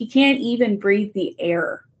factory. He can't even breathe the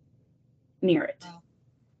air near it. Wow.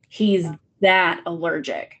 He's that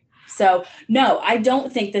allergic. So no, I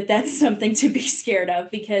don't think that that's something to be scared of,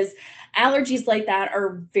 because allergies like that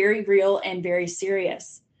are very real and very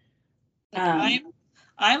serious. Like,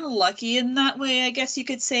 I'm lucky in that way, I guess you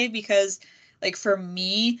could say, because like for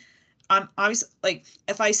me, I'm obviously like,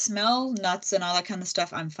 if I smell nuts and all that kind of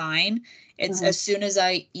stuff, I'm fine. It's as soon as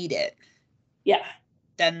I eat it, yeah,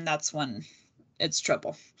 then that's when it's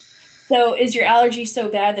trouble. So is your allergy so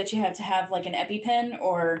bad that you have to have like an EpiPen,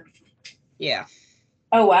 or? Yeah.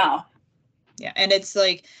 Oh, wow. Yeah. And it's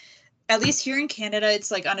like, at least here in Canada,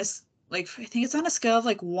 it's like on a, like, I think it's on a scale of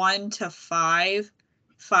like 1 to 5,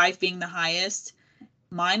 5 being the highest.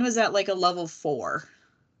 Mine was at like a level 4.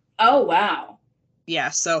 Oh, wow. Yeah.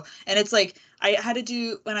 So, and it's like, I had to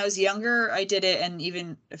do, when I was younger, I did it. And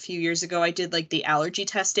even a few years ago, I did like the allergy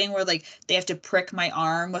testing where like they have to prick my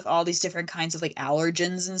arm with all these different kinds of like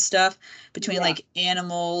allergens and stuff between like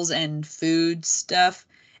animals and food stuff.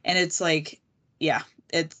 And it's like, yeah,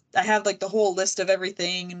 I have like the whole list of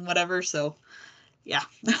everything and whatever. So yeah.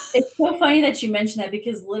 It's so funny that you mentioned that,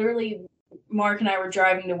 because literally Mark and I were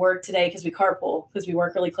driving to work today because we carpool, because we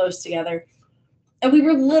work really close together. And we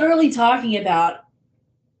were literally talking about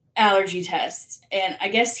allergy tests. And I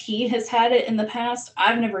guess he has had it in the past.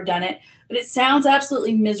 I've never done it, but it sounds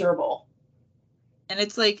absolutely miserable. And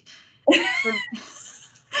it's like,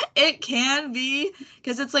 it can be,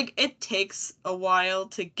 because it's like, it takes a while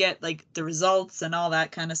to get like the results and all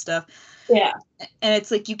that kind of stuff. Yeah. And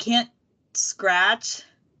it's like, you can't scratch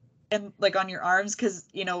and like on your arms, because,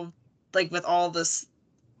 you know, like with all this,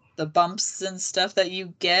 the bumps and stuff that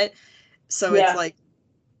you get. So it's like,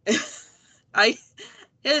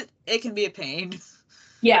 it can be a pain.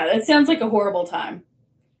 Yeah, that sounds like a horrible time.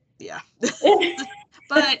 Yeah.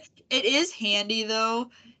 But it is handy though,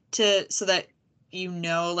 so that you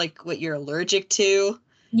know like what you're allergic to.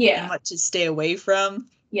 Yeah. And what to stay away from.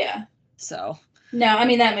 Yeah. So. No, I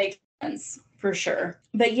mean, that makes sense for sure.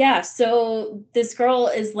 But yeah, so this girl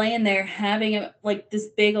is laying there having like this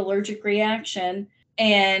big allergic reaction,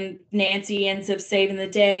 and Nancy ends up saving the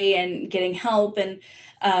day and getting help. And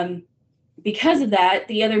because of that,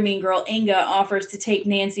 the other mean girl, Inga, offers to take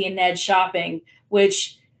Nancy and Ned shopping,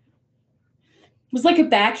 which was like a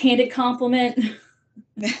backhanded compliment.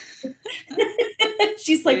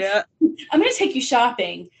 She's like, I'm going to take you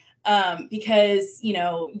shopping. because, you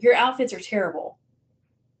know, your outfits are terrible.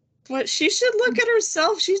 But she should look at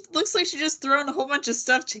herself. She looks like she just thrown a whole bunch of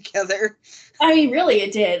stuff together. I mean, really,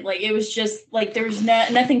 it did. Like, it was just like there was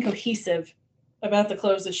nothing cohesive about the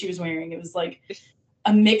clothes that she was wearing. It was like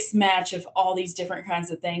a mixed match of all these different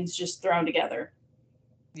kinds of things just thrown together.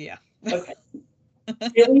 Yeah. Okay.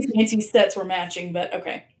 At least Nancy's sets were matching, but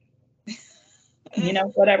okay. You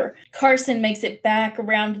know, whatever. Carson makes it back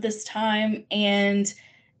around this time and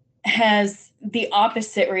has the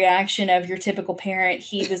opposite reaction of your typical parent.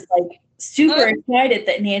 He was like super excited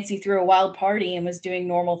that Nancy threw a wild party and was doing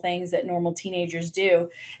normal things that normal teenagers do.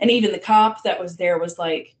 And even the cop that was there was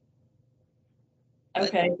like,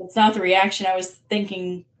 okay, that's not the reaction I was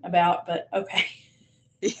thinking about, but okay.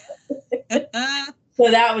 So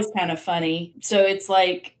that was kind of funny. So it's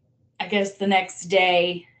like, I guess the next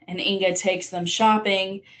day, and Inga takes them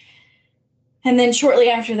shopping. And then shortly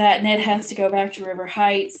after that, Ned has to go back to River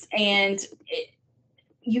Heights. And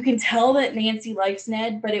you can tell that Nancy likes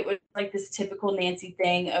Ned, but it was like this typical Nancy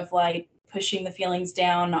thing of like pushing the feelings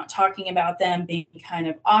down, not talking about them, being kind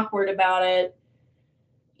of awkward about it.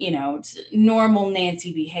 You know, it's normal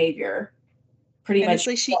Nancy behavior. Pretty much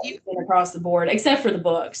like across the board, except for the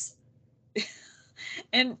books.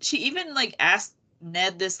 And she even like asked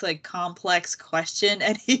Ned this like complex question,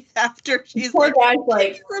 and he after she's poor guy's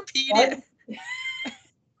like, repeat it.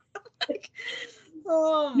 Like,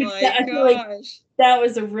 oh my gosh. Like that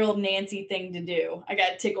was a real Nancy thing to do. I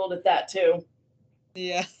got tickled at that too.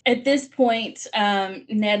 Yeah. At this point,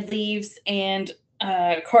 Ned leaves and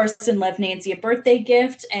Carson left Nancy a birthday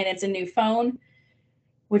gift, and it's a new phone,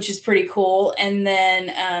 which is pretty cool. And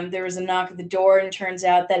then there was a knock at the door, and it turns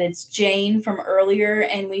out that it's Jane from earlier.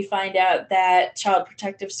 And we find out that Child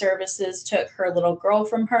Protective Services took her little girl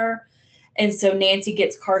from her. And so Nancy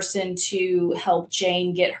gets Carson to help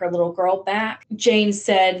Jane get her little girl back. Jane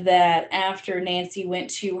said that after Nancy went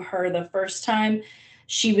to her the first time,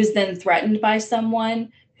 she was then threatened by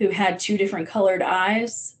someone who had 2 different colored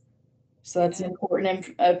eyes. So that's an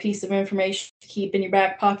important piece of information to keep in your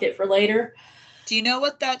back pocket for later. Do you know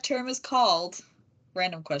what that term is called?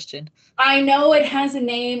 Random question. I know it has a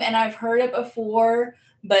name and I've heard it before,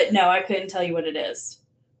 but no, I couldn't tell you what it is.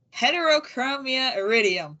 Heterochromia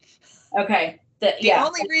iridium. Okay. The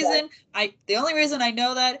only reason I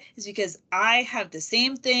know that is because I have the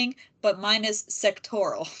same thing, but mine is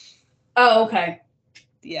sectoral. Oh, okay.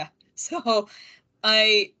 Yeah. So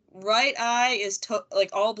my right eye is like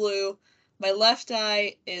all blue. My left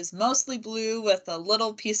eye is mostly blue with a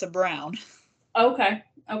little piece of brown. Okay.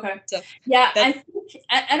 So yeah,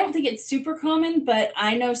 I don't think it's super common, but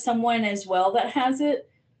I know someone as well that has it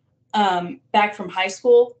back from high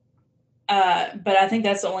school. But I think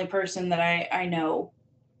that's the only person that I know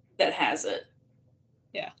that has it.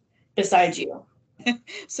 Yeah. Besides you.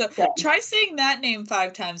 So try saying that name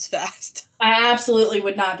 5 times fast. I absolutely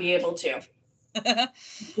would not be able to.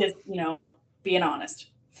 Just, you know, being honest.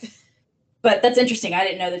 But that's interesting. I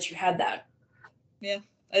didn't know that you had that. Yeah.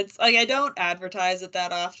 It's like I don't advertise it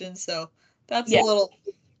that often, so that's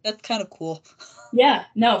that's kind of cool. Yeah,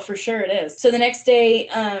 no, for sure it is. So the next day,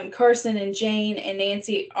 Carson and Jane and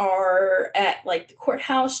Nancy are at like the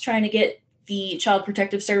courthouse trying to get the Child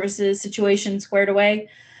Protective Services situation squared away.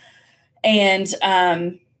 And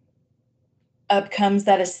up comes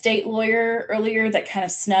that estate lawyer earlier that kind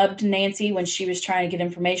of snubbed Nancy when she was trying to get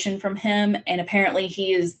information from him. And apparently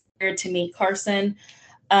he is there to meet Carson.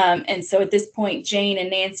 And so at this point, Jane and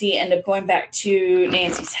Nancy end up going back to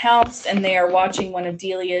Nancy's house, and they are watching one of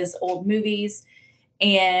Delia's old movies.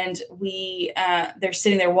 And they're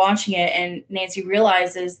sitting there watching it, and Nancy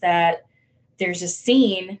realizes that there's a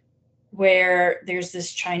scene where there's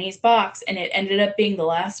this Chinese box, and it ended up being the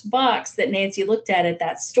last box that Nancy looked at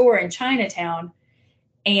that store in Chinatown.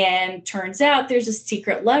 And turns out there's a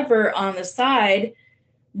secret lever on the side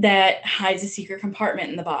that hides a secret compartment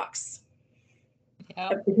in the box.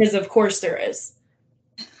 Yeah. Because of course there is.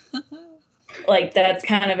 Like that's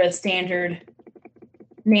kind of a standard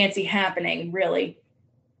Nancy happening, really.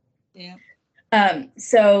 Yeah.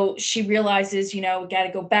 So she realizes, you know, we got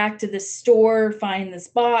to go back to the store, find this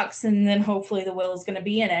box, and then hopefully the will is going to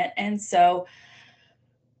be in it. And so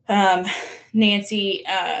Nancy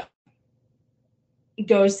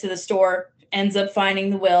goes to the store, ends up finding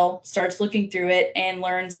the will, starts looking through it, and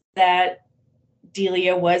learns that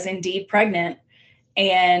Delia was indeed pregnant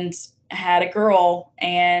and had a girl,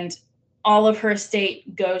 and all of her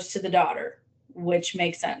estate goes to the daughter, which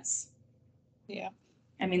makes sense. Yeah.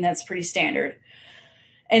 I mean, that's pretty standard.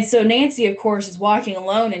 And so Nancy, of course, is walking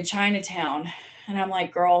alone in Chinatown. And I'm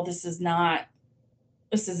like, girl, this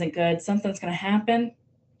isn't good. Something's going to happen.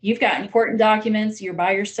 You've got important documents. You're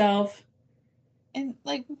by yourself. And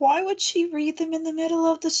like, why would she read them in the middle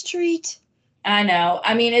of the street? I know.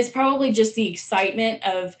 I mean, it's probably just the excitement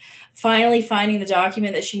of finally finding the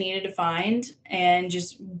document that she needed to find and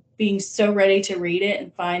just being so ready to read it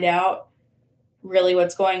and find out really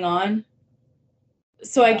what's going on.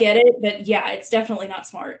 So I get it, but yeah, it's definitely not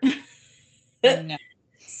smart. No.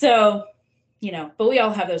 So, but we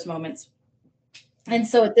all have those moments. And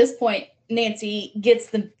so at this point, Nancy gets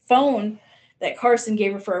the phone that Carson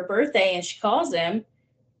gave her for her birthday, and she calls him,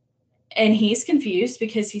 and he's confused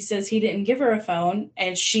because he says he didn't give her a phone.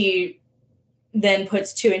 And she then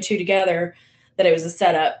puts two and two together that it was a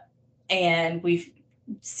setup. And we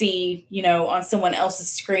see, on someone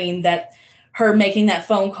else's screen that her making that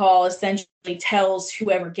phone call essentially tells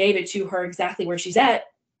whoever gave it to her exactly where she's at.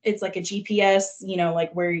 It's like a GPS,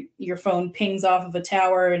 like where your phone pings off of a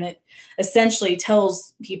tower, and it essentially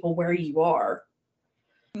tells people where you are.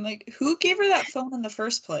 Like, who gave her that phone in the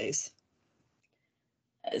first place?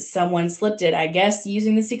 Someone slipped it, I guess,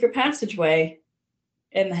 using the secret passageway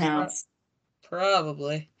in the house.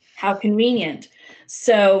 Probably. How convenient.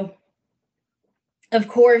 So, of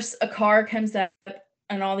course, a car comes up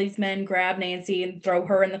and all these men grab Nancy and throw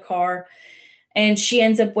her in the car. And she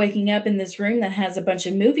ends up waking up in this room that has a bunch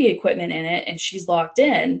of movie equipment in it, and she's locked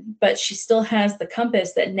in, but she still has the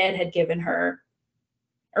compass that Ned had given her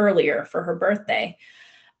earlier for her birthday.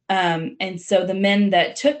 And so the men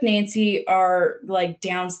that took Nancy are like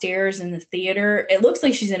downstairs in the theater. It looks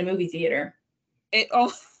like she's in a movie theater.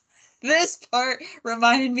 This part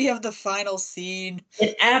reminded me of the final scene.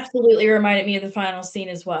 It absolutely reminded me of the final scene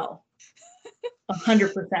as well.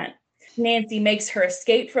 100%. Nancy makes her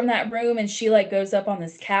escape from that room, and she like goes up on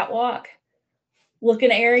this catwalk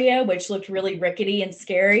looking area, which looked really rickety and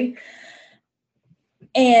scary.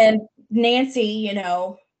 And Nancy,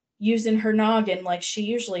 using her noggin like she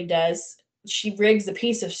usually does, she rigs a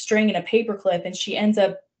piece of string and a paper clip, and she ends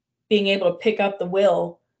up being able to pick up the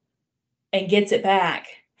will and gets it back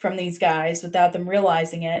from these guys without them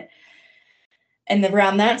realizing it. And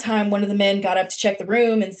around that time, one of the men got up to check the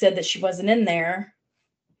room and said that she wasn't in there.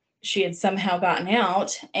 She had somehow gotten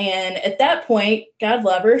out. And at that point, God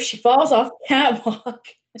love her, she falls off the catwalk.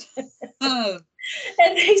 And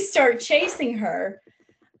they start chasing her.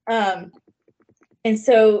 And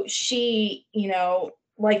so she,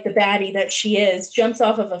 like the baddie that she is, jumps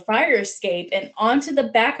off of a fire escape and onto the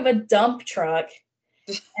back of a dump truck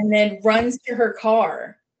and then runs to her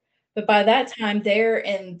car. But by that time, they're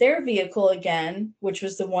in their vehicle again, which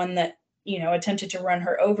was the one that, attempted to run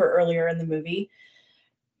her over earlier in the movie,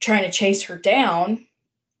 trying to chase her down.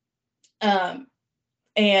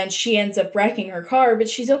 And she ends up wrecking her car, but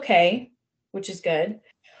she's okay, which is good.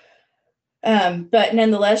 But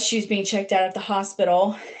nonetheless, she's being checked out at the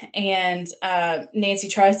hospital, and Nancy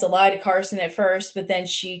tries to lie to Carson at first, but then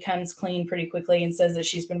she comes clean pretty quickly and says that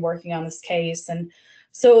she's been working on this case. And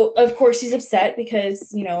so, of course, he's upset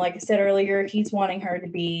because, like I said earlier, he's wanting her to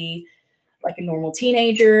be like a normal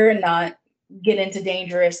teenager and not get into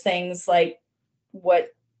dangerous things like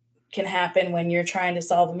what can happen when you're trying to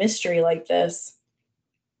solve a mystery like this.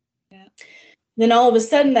 Yeah. Then all of a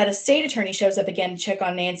sudden, that estate attorney shows up again to check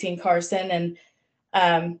on Nancy and Carson, and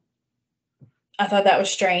I thought that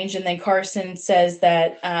was strange. And then Carson says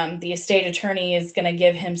that the estate attorney is going to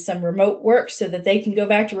give him some remote work so that they can go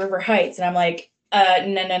back to River Heights. And I'm like,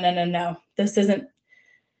 no. This isn't,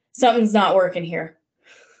 something's not working here.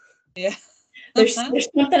 Yeah. There's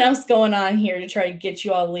something else going on here to try to get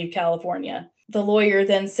you all to leave California. The lawyer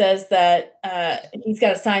then says that he's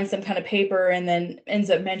got to sign some kind of paper, and then ends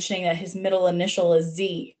up mentioning that his middle initial is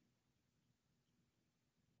Z.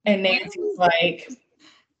 And Nancy's like,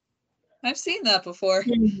 I've seen that before.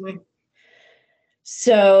 Mm-hmm.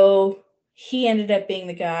 So he ended up being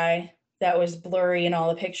the guy that was blurry in all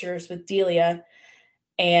the pictures with Delia.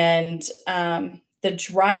 And the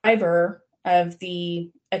driver of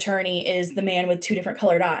the attorney is the man with two different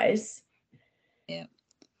colored eyes. Yeah.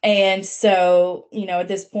 And so, at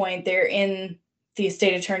this point, they're in the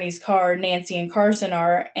estate attorney's car, Nancy and Carson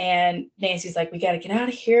are, and Nancy's like, we got to get out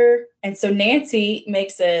of here. And so Nancy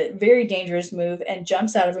makes a very dangerous move and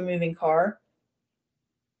jumps out of a moving car.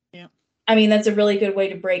 Yeah. I mean, that's a really good way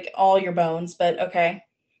to break all your bones, but okay.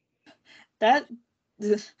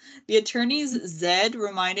 The attorney's Zed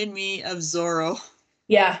reminded me of Zorro.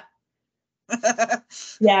 Yeah.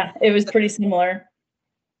 Yeah, it was pretty similar.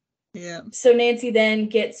 Yeah. So Nancy then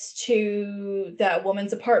gets to that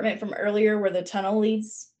woman's apartment from earlier where the tunnel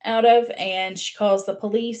leads out of, and she calls the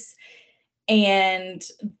police, and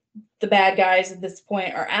the bad guys at this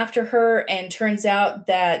point are after her, and turns out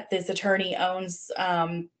that this attorney owns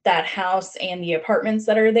that house and the apartments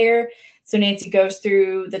that are there. So Nancy goes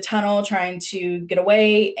through the tunnel trying to get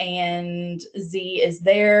away, and Z is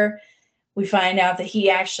there. We find out that he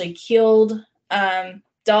actually killed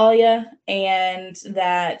Dahlia, and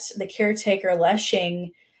that the caretaker,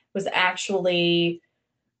 Leshing, was actually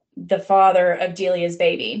the father of Delia's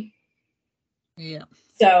baby. Yeah.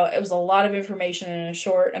 So it was a lot of information in a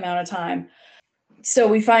short amount of time. So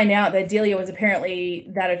we find out that Delia was apparently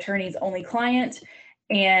that attorney's only client,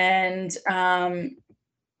 and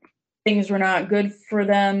things were not good for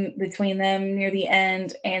them between them near the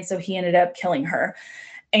end. And so he ended up killing her.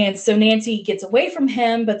 And so Nancy gets away from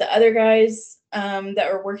him, but the other guys that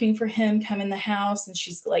were working for him come in the house, and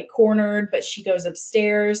she's like cornered, but she goes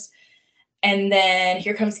upstairs. And then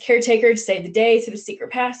here comes caretaker to save the day through the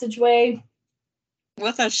secret passageway.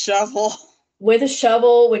 With a shovel. With a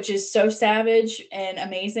shovel, which is so savage and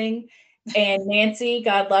amazing. And Nancy,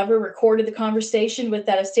 God love her, recorded the conversation with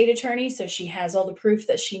that estate attorney, so she has all the proof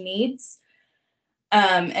that she needs.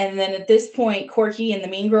 And then at this point, Corky and the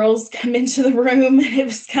Mean Girls come into the room, and it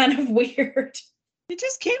was kind of weird. It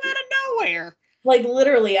just came out of nowhere. Like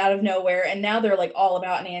literally out of nowhere. And now they're like all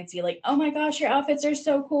about Nancy. Like, oh my gosh, your outfits are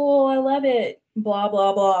so cool. I love it. Blah,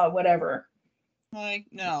 blah, blah, whatever. Like,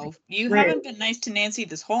 no, you haven't been nice to Nancy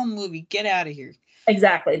this whole movie. Get out of here.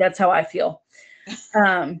 Exactly. That's how I feel.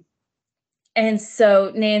 And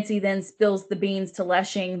so Nancy then spills the beans to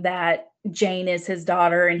Leshing that Jane is his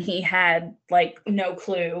daughter, and he had like no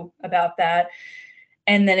clue about that.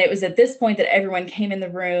 And then it was at this point that everyone came in the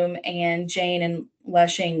room, and Jane and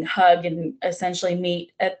Leshing hug and essentially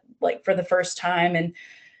meet at like for the first time. And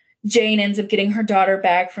Jane ends up getting her daughter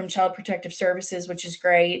back from Child Protective Services, which is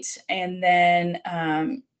great. And then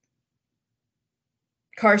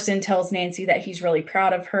Carson tells Nancy that he's really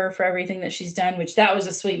proud of her for everything that she's done, which that was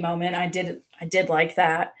a sweet moment. I did like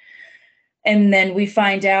that. And then we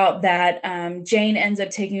find out that Jane ends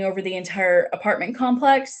up taking over the entire apartment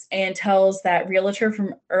complex and tells that realtor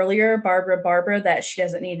from earlier, Barbara, that she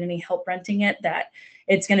doesn't need any help renting it, that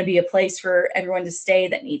it's going to be a place for everyone to stay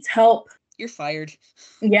that needs help. You're fired.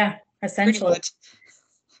 Yeah, essentially.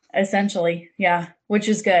 Essentially, yeah, which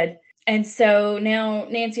is good. And so now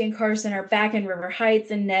Nancy and Carson are back in River Heights,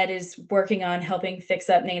 and Ned is working on helping fix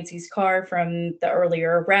up Nancy's car from the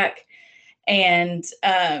earlier wreck. And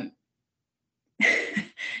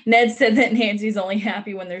Ned said that Nancy's only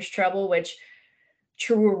happy when there's trouble, which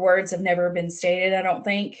truer words have never been stated, I don't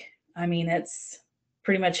think. I mean, it's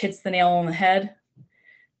pretty much hits the nail on the head.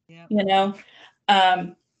 Yeah. You know?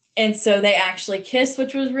 And so they actually kissed,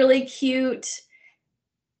 which was really cute.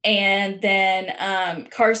 And then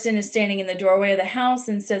Carson is standing in the doorway of the house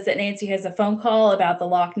and says that Nancy has a phone call about the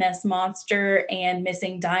Loch Ness Monster and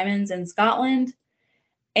missing diamonds in Scotland.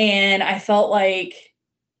 And I felt like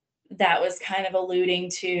that was kind of alluding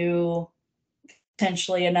to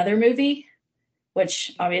potentially another movie,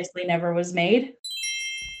 which obviously never was made.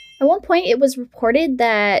 At one point, it was reported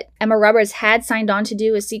that Emma Roberts had signed on to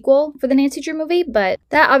do a sequel for the Nancy Drew movie, but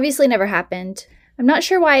that obviously never happened. I'm not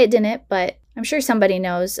sure why it didn't, but I'm sure somebody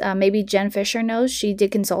knows. Maybe Jen Fisher knows. She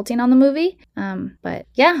did consulting on the movie. But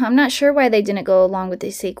yeah, I'm not sure why they didn't go along with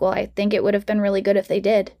the sequel. I think it would have been really good if they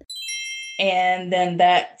did. And then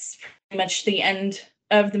that's pretty much the end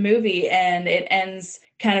of the movie. And it ends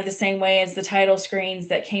kind of the same way as the title screens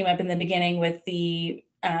that came up in the beginning with the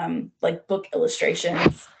like book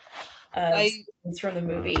illustrations from the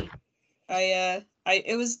movie.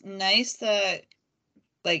 It was nice that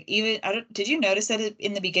like did you notice that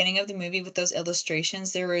in the beginning of the movie with those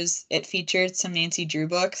illustrations it featured some Nancy Drew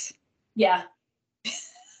books? Yeah.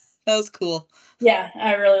 That was cool. Yeah,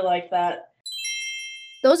 I really like that.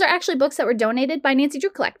 Those are actually books that were donated by Nancy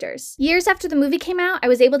Drew collectors. Years after the movie came out, I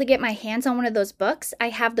was able to get my hands on one of those books. I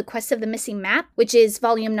have The Quest of the Missing Map, which is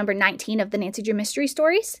volume number 19 of the Nancy Drew Mystery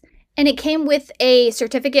Stories. And it came with a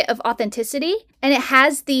certificate of authenticity, and it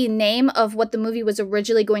has the name of what the movie was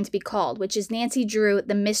originally going to be called, which is Nancy Drew,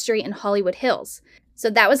 The Mystery in Hollywood Hills. So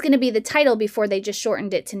that was going to be the title before they just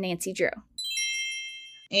shortened it to Nancy Drew.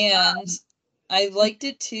 And I liked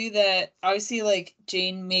it too that obviously like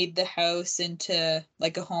Jane made the house into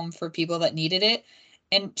like a home for people that needed it.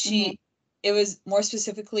 And it was more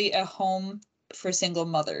specifically a home for single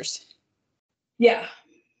mothers. Yeah.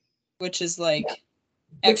 Which is like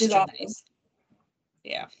extra awesome. Nice.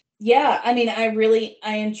 Yeah. Yeah, I mean,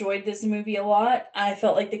 I enjoyed this movie a lot. I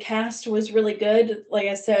felt like the cast was really good. Like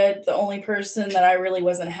I said, the only person that I really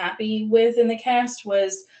wasn't happy with in the cast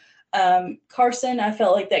was Carson. I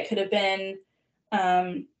felt like that could have been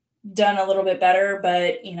done a little bit better,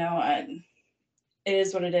 but you know, It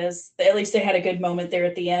is what it is. At least they had a good moment there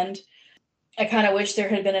at the end. I kind of wish there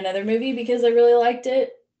had been another movie because I really liked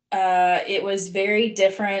it. It was very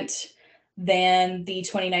different than the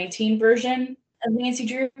 2019 version of Nancy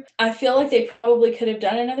Drew. I feel like they probably could have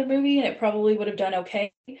done another movie and it probably would have done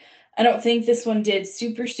okay. I don't think this one did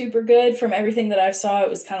super, super good. From everything that I saw, it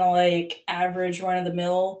was kind of like average, run of the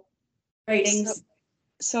mill ratings.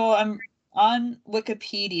 So I'm on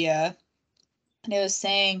Wikipedia, and it was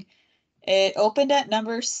saying it opened at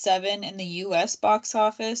number 7 in the US box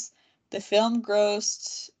office. The film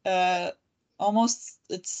grossed almost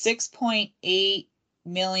 6.8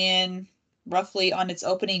 million roughly on its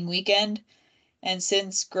opening weekend, and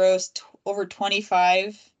since grossed over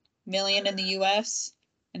 25 million in the US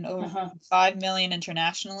and over 5 million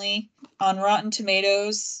internationally. On Rotten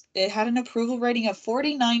Tomatoes, it had an approval rating of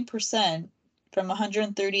 49% from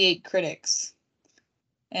 138 critics.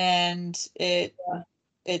 And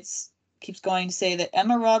it's keeps going to say that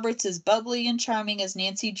Emma Roberts is bubbly and charming as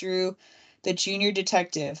Nancy Drew, the junior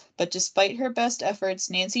detective. But despite her best efforts,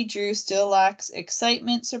 Nancy Drew still lacks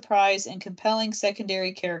excitement, surprise, and compelling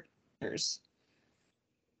secondary characters.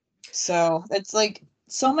 So it's like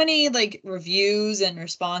so many like reviews and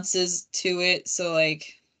responses to it. So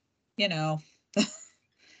like, you know.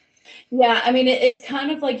 Yeah, I mean, it's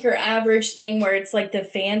kind of like your average thing where it's like the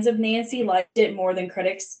fans of Nancy liked it more than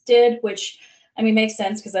critics did, which, I mean, makes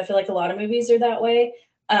sense because I feel like a lot of movies are that way.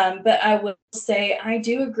 But I will say I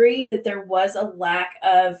do agree that there was a lack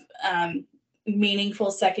of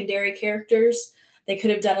meaningful secondary characters. They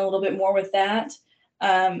could have done a little bit more with that.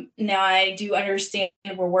 Now, I do understand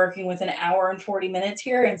we're working with an hour and 40 minutes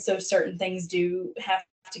here, and so certain things do have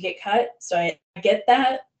to get cut. So I get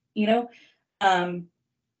that, you know.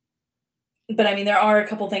 But I mean, there are a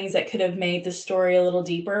couple things that could have made the story a little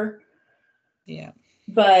deeper. Yeah.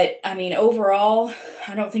 But I mean, overall,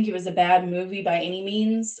 I don't think it was a bad movie by any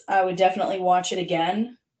means. I would definitely watch it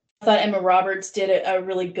again. I thought Emma Roberts did a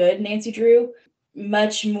really good Nancy Drew,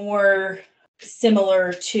 much more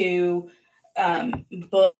similar to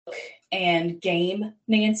book and game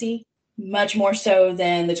Nancy, much more so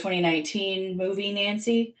than the 2019 movie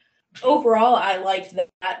Nancy. Overall, I liked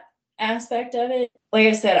that aspect of it. Like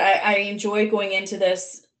I said, I enjoy going into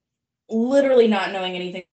this literally not knowing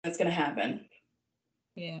anything that's going to happen.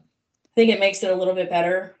 Yeah. I think it makes it a little bit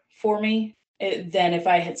better for me than if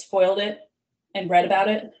I had spoiled it and read about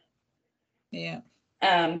it. Yeah.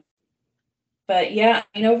 But yeah,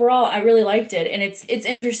 I mean, overall, I really liked it, and it's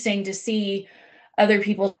interesting to see other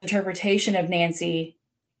people's interpretation of Nancy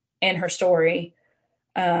and her story.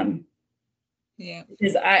 Yeah,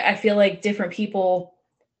 because I feel like different people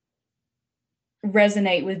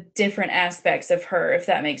resonate with different aspects of her, if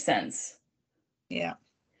that makes sense. Yeah.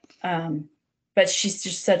 But she's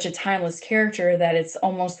just such a timeless character that it's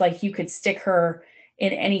almost like you could stick her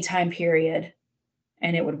in any time period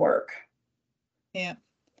and it would work. Yeah.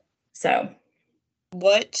 So,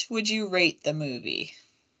 what would you rate the movie?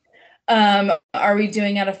 Are we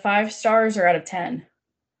doing out of 5 stars or out of 10?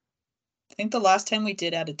 I think the last time we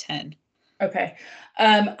did out of 10. Okay.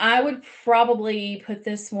 I would probably put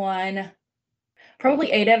this one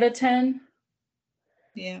probably 8 out of 10.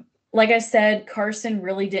 Yeah. Like I said, Carson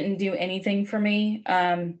really didn't do anything for me.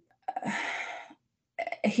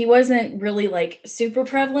 He wasn't really like super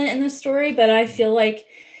prevalent in the story, but I feel like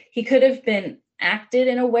he could have been acted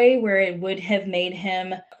in a way where it would have made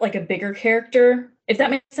him like a bigger character, if that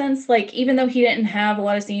makes sense. Like, even though he didn't have a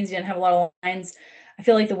lot of scenes, he didn't have a lot of lines, I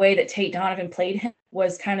feel like the way that Tate Donovan played him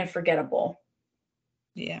was kind of forgettable.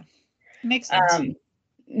 Yeah. Makes sense.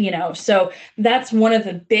 You know, so that's one of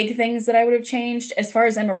the big things that I would have changed. As far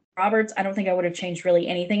as Emma Roberts, I don't think I would have changed really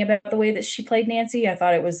anything about the way that she played Nancy. I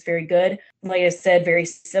thought it was very good. Like I said, very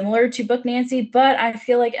similar to book Nancy, but I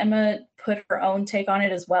feel like Emma put her own take on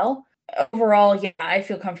it as well. Overall, yeah, I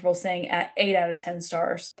feel comfortable saying at 8 out of 10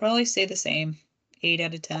 stars. Probably say the same. 8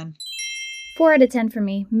 out of 10. 4 out of 10 for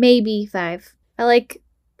me, maybe 5. I like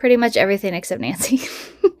pretty much everything except Nancy.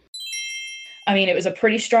 I mean, it was a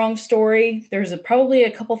pretty strong story. There's probably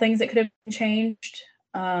a couple things that could have been changed.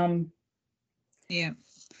 Yeah.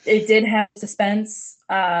 It did have suspense,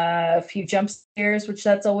 a few jump scares, which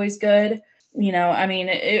that's always good. You know, I mean,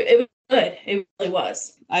 it was good. It really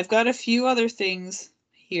was. I've got a few other things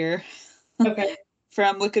here. Okay.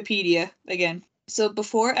 From Wikipedia again. So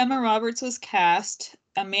before Emma Roberts was cast,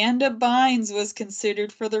 Amanda Bynes was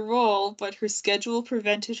considered for the role, but her schedule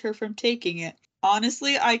prevented her from taking it.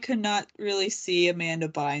 Honestly, I could not really see Amanda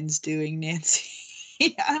Bynes doing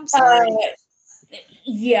Nancy. I'm sorry.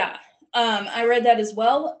 Yeah. I read that as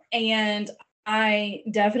well, and I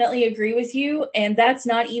definitely agree with you. And that's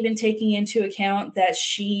not even taking into account that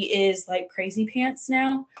she is like crazy pants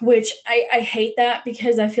now, which I hate that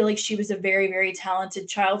because I feel like she was a very, very talented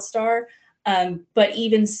child star. But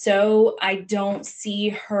even so, I don't see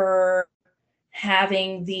her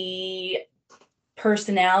having the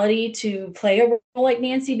personality to play a role like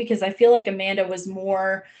Nancy, because I feel like Amanda was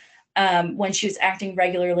more, when she was acting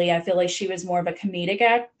regularly, I feel like she was more of a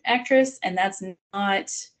comedic actress, and that's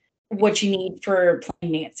not what you need for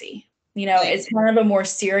playing Nancy. You know, Like- it's kind of a more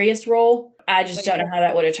serious role. I just Like- don't know how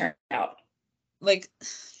that would have turned out. Like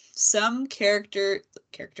some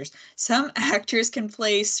some actors can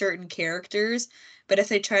play certain characters, but if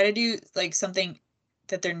they try to do like something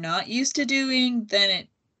that they're not used to doing, then it,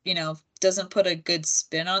 doesn't put a good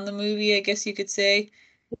spin on the movie, I guess you could say.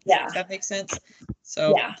 Yeah. If that makes sense.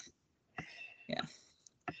 So Yeah. Yeah.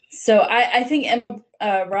 So I think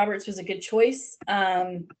Emma Roberts was a good choice.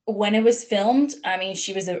 When it was filmed, I mean,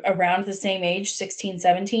 she was around the same age, 16,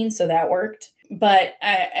 17, so that worked. But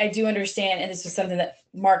I do understand, and this was something that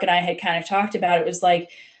Mark and I had kind of talked about. It was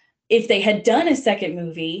like, if they had done a second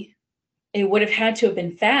movie, it would have had to have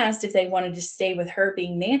been fast if they wanted to stay with her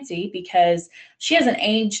being Nancy, because she hasn't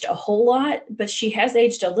aged a whole lot, but she has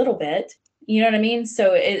aged a little bit. You know what I mean?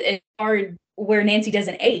 So it's hard where Nancy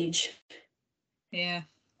doesn't age. Yeah.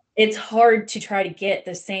 It's hard to try to get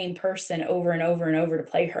the same person over and over and over to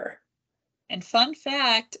play her. And fun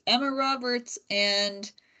fact, Emma Roberts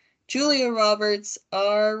and Julia Roberts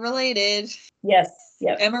are related. Yes.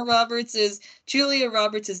 Yep. Emma Roberts is Julia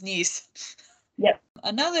Roberts' niece. Yep.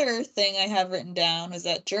 Another thing I have written down is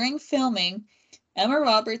that during filming, Emma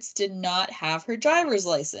Roberts did not have her driver's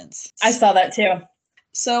license. I saw that too.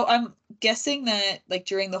 So I'm guessing that like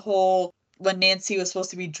during the whole, when Nancy was supposed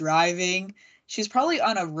to be driving, she's probably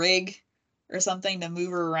on a rig or something to move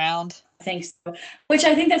her around. I think so. Which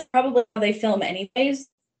I think that's probably how they film anyways.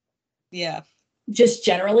 Yeah. Just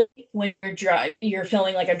generally when you're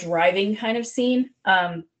filming like a driving kind of scene.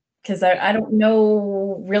 Because I don't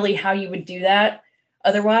know really how you would do that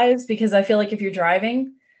otherwise, because I feel like if you're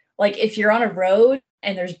driving, like if you're on a road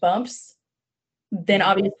and there's bumps, then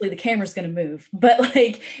obviously the camera's going to move. But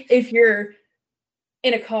like if you're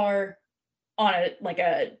in a car on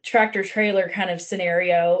a tractor trailer kind of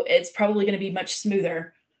scenario, it's probably going to be much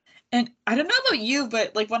smoother. And I don't know about you,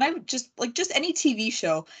 but like when I just any TV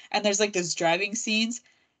show and there's like those driving scenes,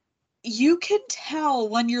 you can tell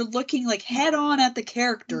when you're looking like head on at the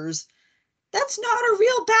characters, that's not a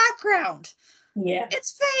real background. Yeah.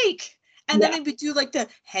 It's fake. And then they would do like the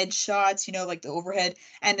headshots, like the overhead,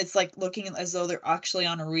 and it's like looking as though they're actually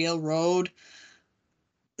on a real road.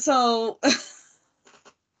 So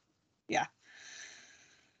yeah.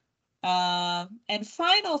 And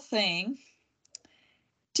final thing,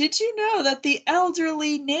 did you know that the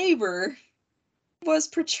elderly neighbor was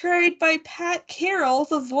portrayed by Pat Carroll,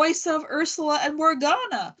 the voice of Ursula and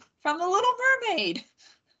Morgana from The Little Mermaid?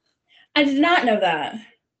 I did not know that.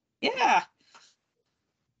 Yeah.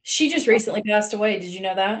 She just recently passed away. Did you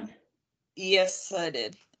know that? Yes, I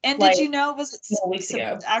did. And Like, did you know, was it weeks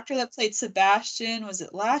ago. the actor that played Sebastian, was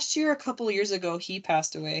it last year or a couple of years ago he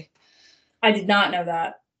passed away? I did not know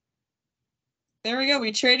that. There we go.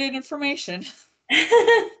 We traded information.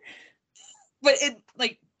 But it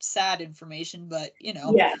like sad information, but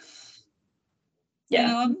Yeah.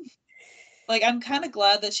 Yeah. I'm kind of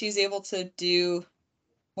glad that she's able to do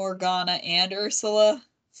Morgana and Ursula,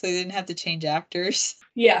 so they didn't have to change actors.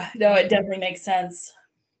 Yeah. No, it definitely makes sense.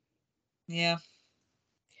 Yeah.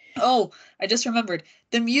 Oh, I just remembered.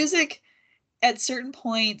 The music at certain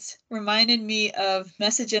points reminded me of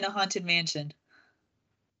Message in a Haunted Mansion.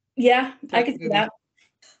 Yeah, I could see that.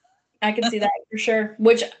 I can see that for sure,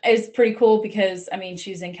 which is pretty cool because, I mean,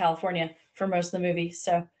 she's in California for most of the movie,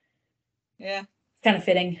 so Yeah. kind of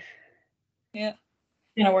fitting. Yeah.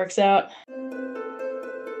 Kind of works out.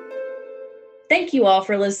 Thank you all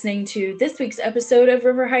for listening to this week's episode of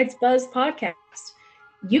River Heights Buzz podcast.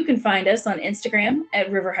 You can find us on Instagram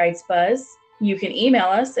at River Heights Buzz. You can email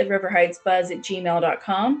us at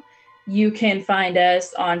riverheightsbuzz@gmail.com. You can find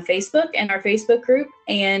us on Facebook and our Facebook group,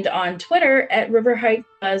 and on Twitter at River Heights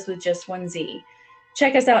Buzz with just one Z.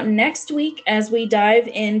 Check us out next week as we dive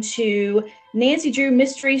into Nancy Drew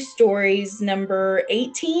Mystery Stories number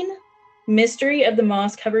 18, Mystery of the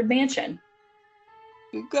Moss Covered Mansion.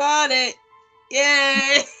 You got it.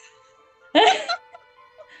 Yay!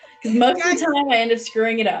 Because most of the time I end up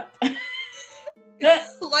screwing it up.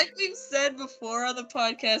 Like we've said before on the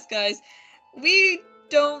podcast, guys, we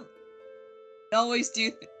don't always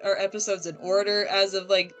do our episodes in order as of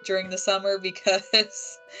like during the summer, because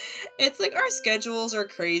it's like our schedules are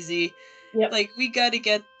crazy. Yep. Like we got to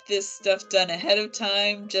get this stuff done ahead of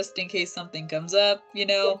time, just in case something comes up, you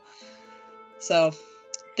know. So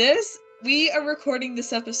we are recording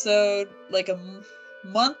this episode like a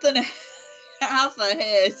month and a half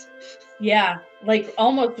ahead. Yeah, like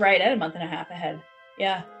almost right at a month and a half ahead.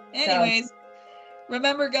 Yeah. Anyways,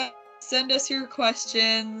 remember, guys, send us your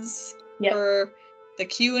questions for the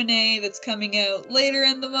Q&A that's coming out later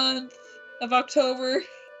in the month of October.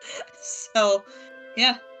 So,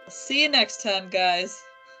 yeah, see you next time, guys.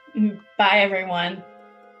 Bye, everyone.